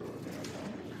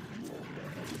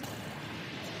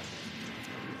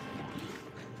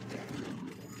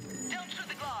 Don't shoot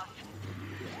the glass.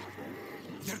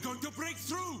 They're going to break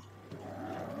through.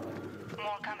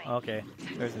 More coming. okay.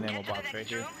 There's an ammo Get to the box next right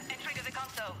here. room and trigger the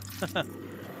console.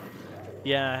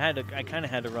 Yeah, I kind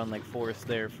of had to run like Forrest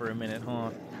there for a minute,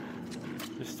 huh?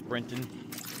 Just sprinting.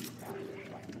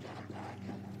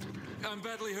 I'm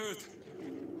badly hurt.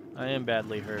 I am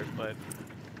badly hurt, but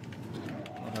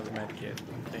I don't have a med kit.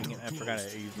 Dang it, I forgot I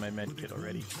used my med kit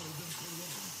already.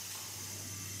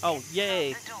 Oh,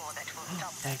 yay! The door that will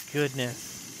stop them. Thank goodness.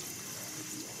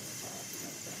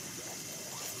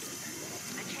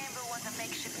 The chamber was a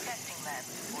makeshift testing lab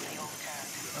before they all turned.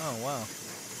 Oh, wow.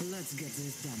 Let's get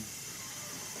this done.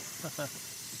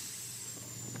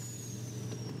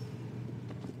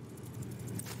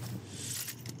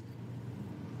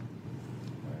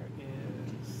 Where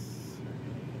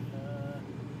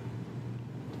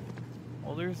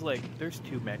is... well, there's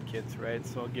 2 med kits, right?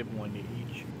 So I'll give one to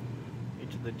each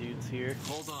of the dudes here.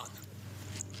 Hold on.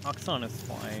 Oksana's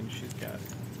fine. She's got a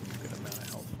good amount of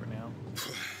health for now.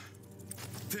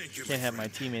 Thank you. Can't have my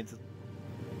teammates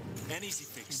An easy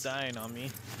fix. dying on me.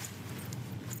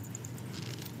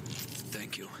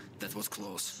 Thank you. That was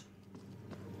close.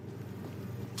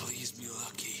 Please be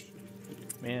lucky.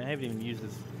 Man, I haven't even used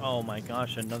this. Oh my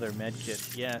gosh, another med kit.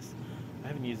 Yes. I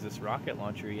haven't used this rocket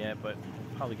launcher yet, but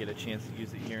I'll probably get a chance to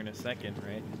use it here in a second,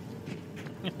 right?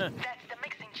 That's the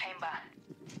mixing chamber.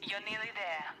 You're nearly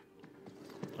there.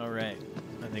 All right.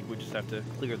 I think we just have to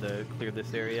clear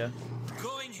this area.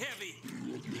 Going heavy.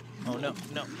 Oh no,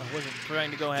 no, I wasn't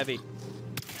trying to go heavy.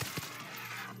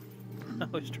 I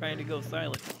was trying to go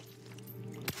silent.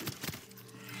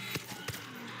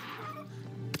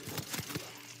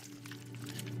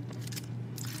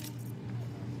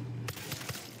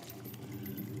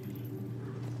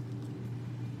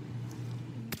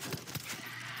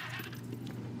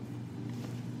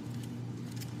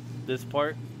 This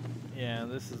part, yeah,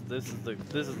 this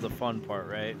is the fun part,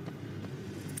 right?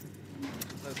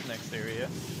 This next area.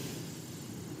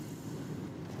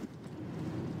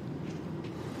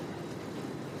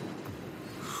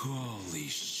 Holy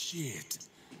shit.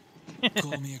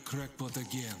 Call me a crackpot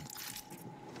again.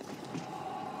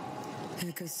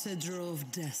 A cathedral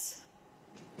of death.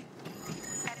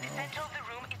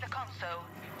 so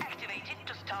activate it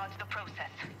to start the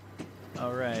process.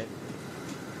 All right.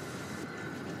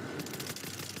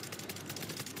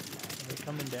 Are they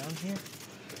coming down here?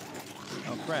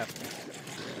 Oh crap.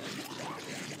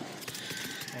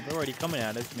 Well, they're already coming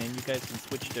at us, man. You guys can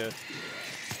switch to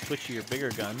your bigger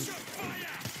guns.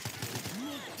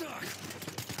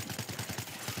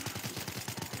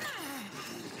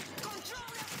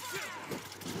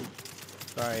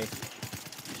 Sorry.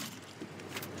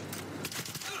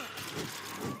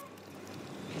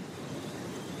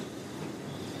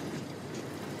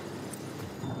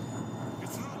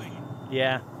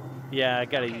 Yeah. Yeah, I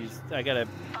gotta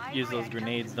use those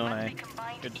grenades, don't I?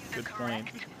 Good point.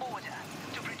 Order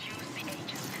to produce the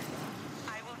agent.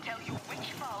 I will tell you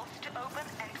which valves to open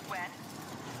and when.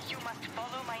 You must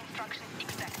follow my instructions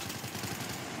exactly.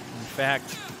 In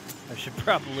fact, I should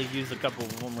probably use a couple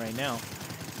of them right now.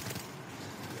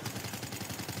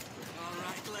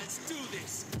 Alright, let's do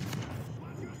this.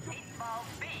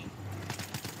 Valve B.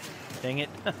 Dang it.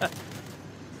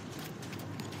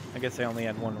 I guess I only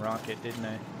had one rocket, didn't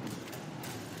I?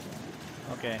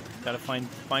 Okay, gotta find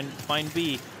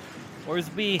B. Where's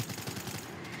B?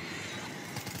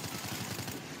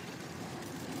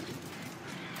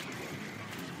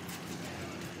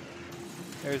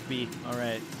 There's B. All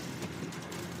right.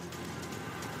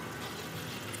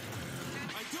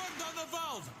 I turned on the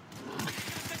valve.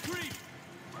 The creep.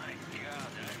 My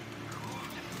God,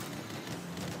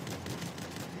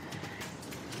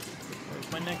 Where's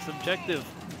my next objective?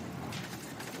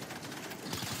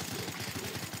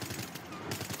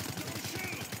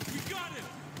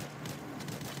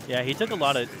 Yeah, he took a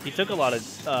lot of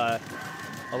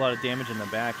damage in the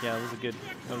back. Yeah, that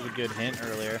was a good hint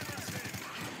earlier.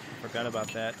 Forgot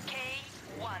about that.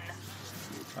 K1.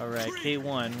 All right,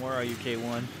 K1, where are you,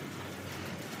 K1?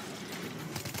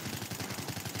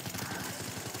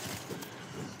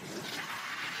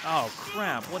 Oh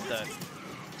crap! What the?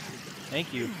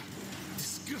 Thank you.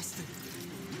 Disgusting.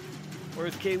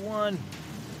 Where's K1?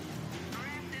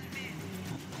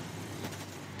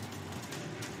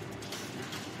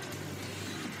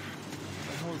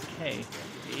 K.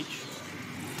 H.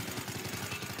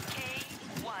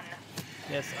 K1.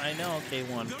 Yes, I know, K1.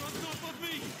 They're on top of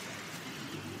me.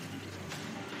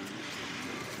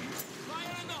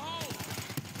 Fire in the hole.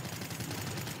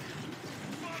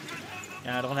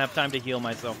 Yeah, I don't have time to heal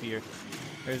myself here.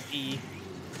 There's E.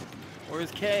 Where's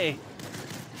K?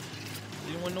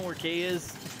 Does anyone know where K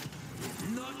is?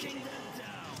 Knocking them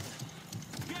down.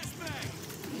 Gas bag.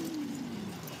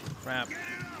 Crap.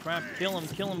 Crap, kill him,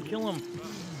 kill him, kill him.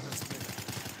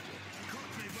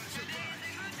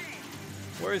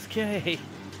 Where's K?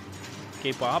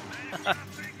 K-pop? Where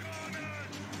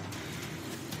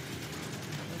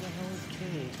the hell is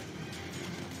K?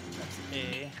 That's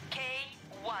A.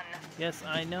 K1. Yes,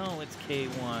 I know it's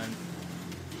K1.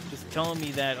 Just telling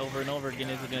me that over and over again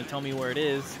isn't going to tell me where it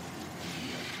is.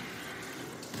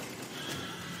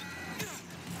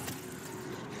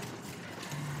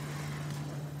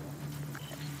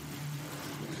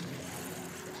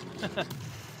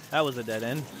 That was a dead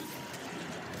end.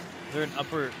 Is there an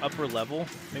upper level?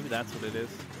 Maybe that's what it is.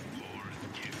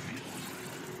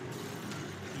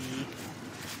 E.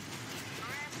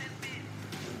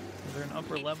 Is there an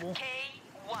upper level?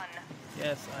 K1.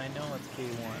 Yes, I know it's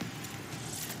K1.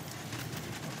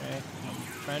 Okay, I'm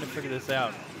trying to figure this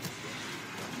out.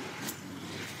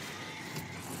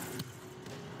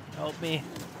 Help me.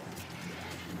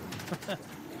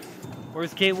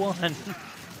 Where's K1?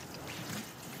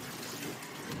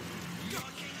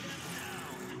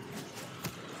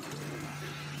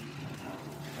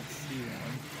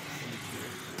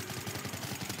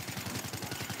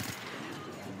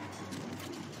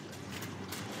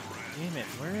 Damn it,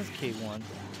 where is K1?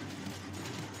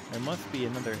 There must be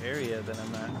another area that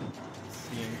I'm not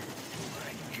seeing.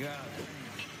 My God.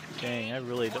 Dang, I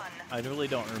really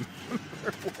don't remember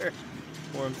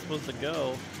where I'm supposed to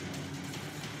go.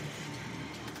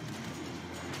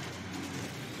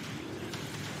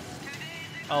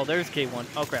 Oh, there's K1.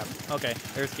 Oh crap. Okay,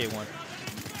 there's K1.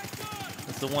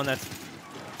 That's the one that's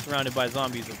surrounded by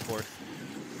zombies, of course.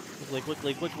 Quickly,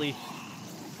 quickly, quickly.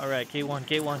 Alright, K1,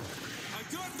 K1.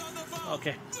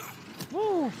 Okay.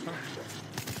 Woo!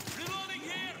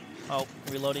 Oh,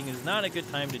 reloading is not a good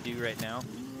time to do right now.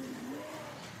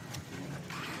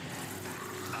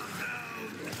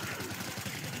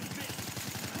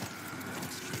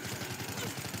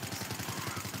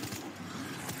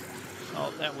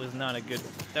 Oh, that was not a good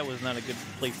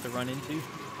place to run into.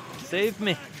 Save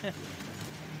me.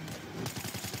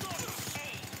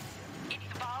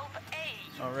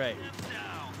 All right.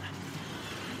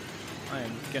 I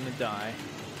am gonna die.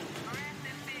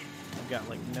 got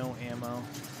like no ammo.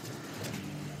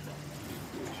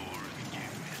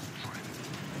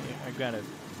 I gotta.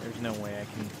 There's no way I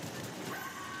can.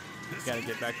 Gotta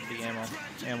get back to the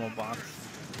ammo box.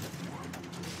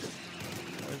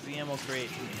 Where's the ammo crate?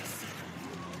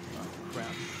 Oh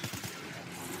crap!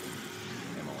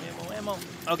 Ammo!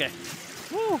 Okay.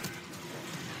 Woo!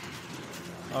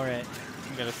 All right.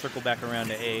 I'm gonna circle back around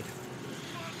to A.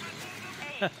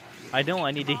 I know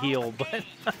I need to heal, but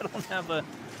I don't have a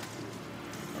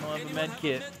med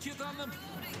kit.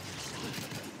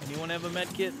 Anyone have a med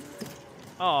kit?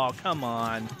 Oh, come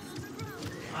on.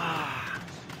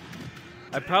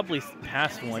 I probably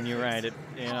passed one. You're right.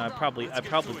 I probably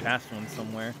passed one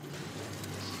somewhere.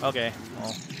 Okay.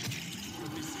 Well,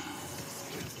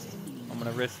 I'm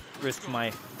gonna risk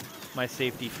my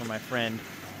safety for my friend.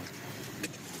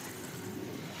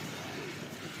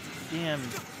 Damn.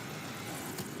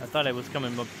 I thought I was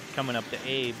coming up to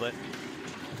A, but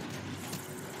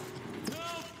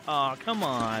oh, come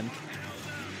on.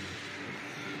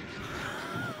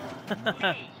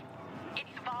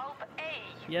 It's valve A.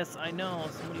 Yes, I know.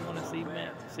 Somebody want to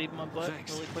save my butt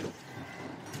really quick?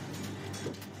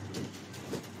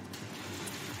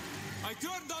 I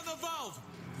turned on the valve.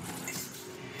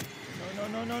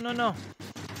 No. No.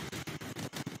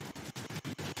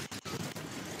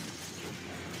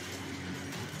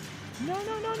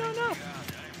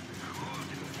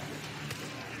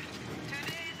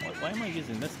 Why am I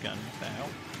using this gun? What the hell?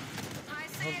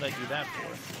 What did I do that for?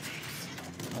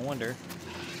 I wonder.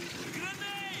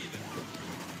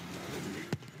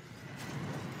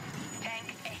 Tank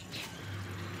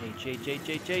H.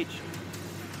 H.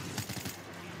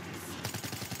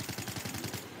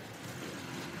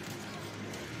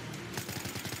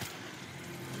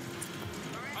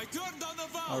 I turned on the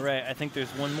valve. All right, I think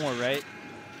there's one more, right?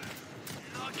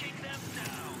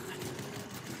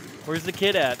 Where's the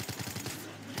kid at?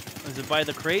 Is it by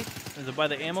the crate? Is it by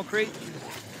the ammo crate?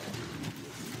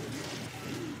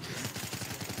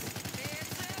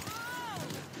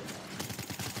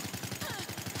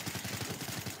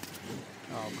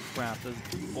 Oh crap, this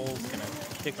bull's gonna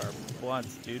kick our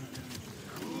butts, dude.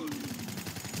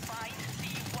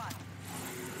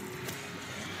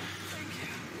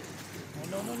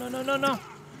 Oh, no.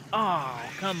 Oh,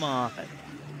 come on.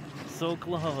 So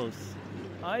close.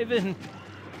 Ivan!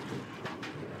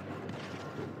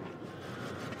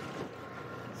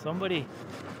 Somebody,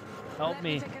 help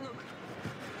me.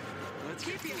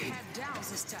 Keep your head down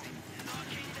this time.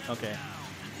 Okay.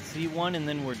 C1 and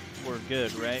then we're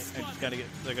good, right? I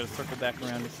gotta circle back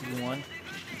around to C1.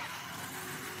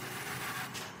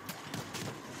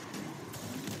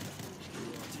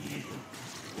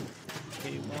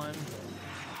 K1.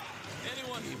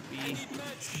 Anyone? B.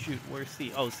 Shoot, where's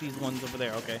C? Oh, C1's over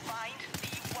there, okay.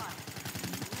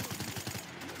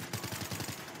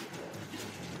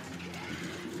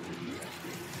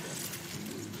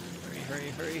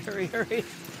 Hurry.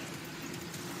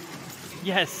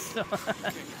 Yes!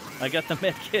 I got the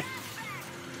med kit.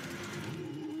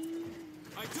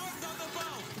 I turned on the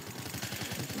valve.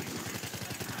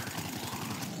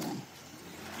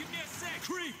 Give me a sec.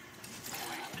 Creep.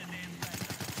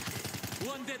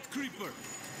 One dead creeper.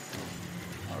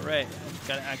 Alright,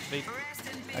 gotta activate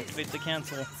the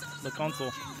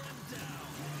console.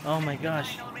 Oh my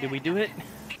gosh, did we do it?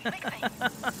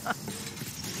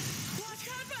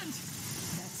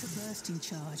 Bursting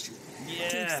charge.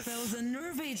 Yes. To expel the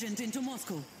nerve agent into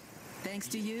Moscow. Thanks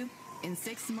to you, in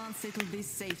 6 months it'll be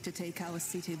safe to take our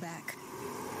city back.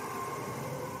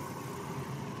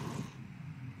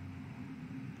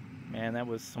 Man, that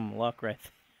was some luck right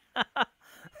there.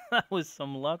 That was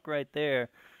some luck right there.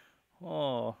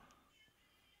 Oh.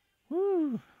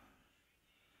 Woo.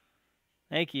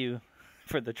 Thank you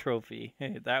for the trophy.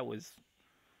 Hey, that was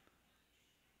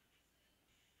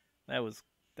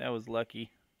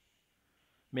lucky.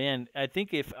 Man, I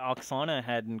think if Oksana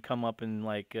hadn't come up and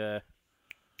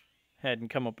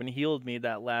healed me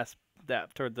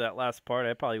towards that last part,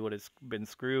 I probably would have been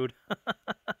screwed.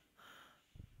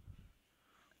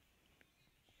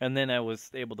 And then I was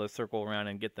able to circle around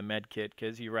and get the med kit,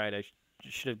 because you're right, I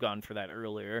should have gone for that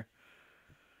earlier.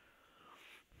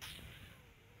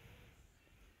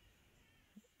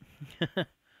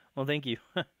 Well, thank you.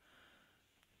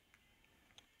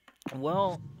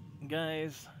 Well,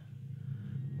 guys,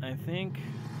 I think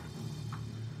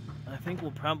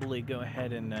we'll probably go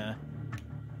ahead and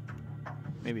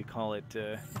maybe call it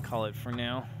for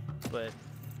now. But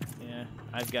yeah,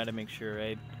 I've got to make sure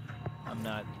I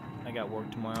got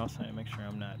work tomorrow, so I make sure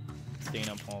I'm not staying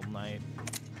up all night.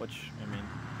 Which, I mean,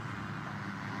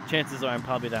 chances are I'm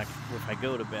probably not. If I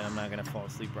go to bed, I'm not gonna fall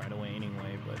asleep right away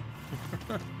anyway.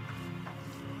 But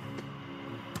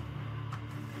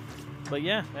But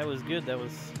yeah, that was good. That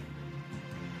was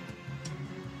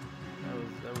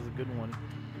a good one.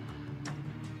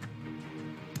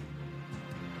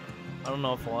 I don't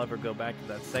know if I'll ever go back to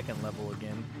that second level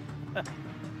again.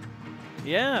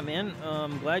 Yeah, man.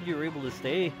 I'm glad you were able to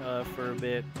stay for a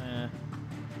bit.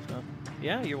 So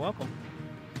yeah, you're welcome.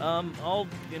 I'll,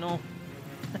 you know,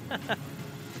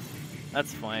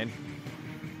 that's fine.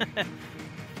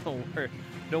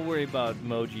 Don't worry about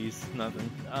emojis, nothing.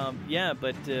 Yeah,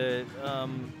 but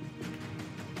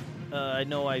I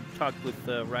know I talked with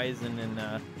Ryzen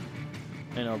and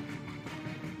you know,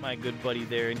 my good buddy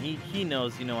there, and he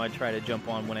knows, you know, I try to jump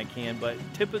on when I can. But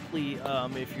typically,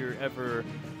 if you're ever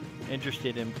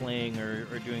interested in playing or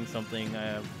doing something,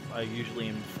 I usually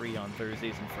am free on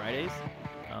Thursdays and Fridays.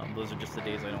 Those are just the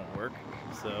days I don't work.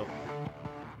 So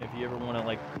if you ever want to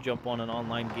like jump on an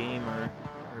online game or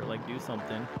like do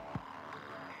something,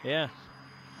 yeah,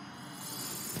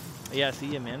 see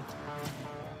ya, man.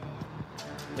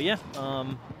 But yeah,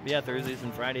 yeah, Thursdays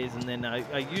and Fridays, and then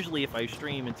I usually, if I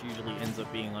stream, it usually ends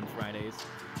up being on Fridays.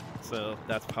 So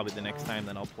that's probably the next time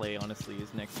that I'll play, honestly,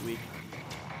 is next week.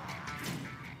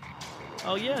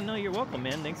 Oh yeah, no, you're welcome,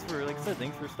 man. Thanks for, like I said,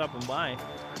 thanks for stopping by.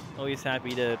 Always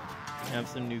happy to have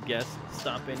some new guests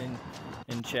stop in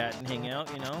and chat and hang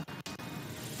out, you know.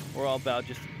 We're all about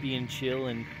just being chill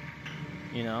and,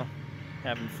 you know,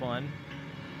 having fun.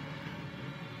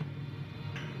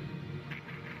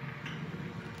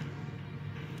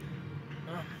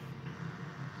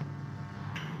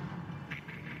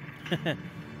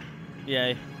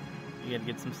 Yeah, you gotta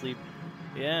get some sleep.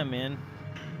 Yeah, man.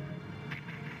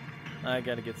 I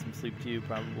gotta get some sleep too,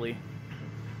 probably.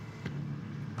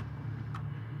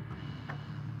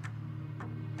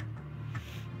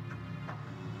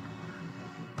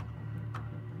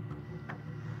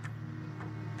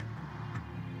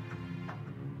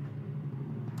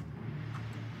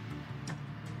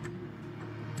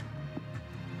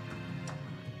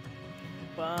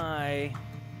 Bye.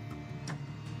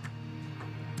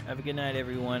 Have a good night,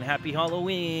 everyone. Happy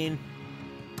Halloween.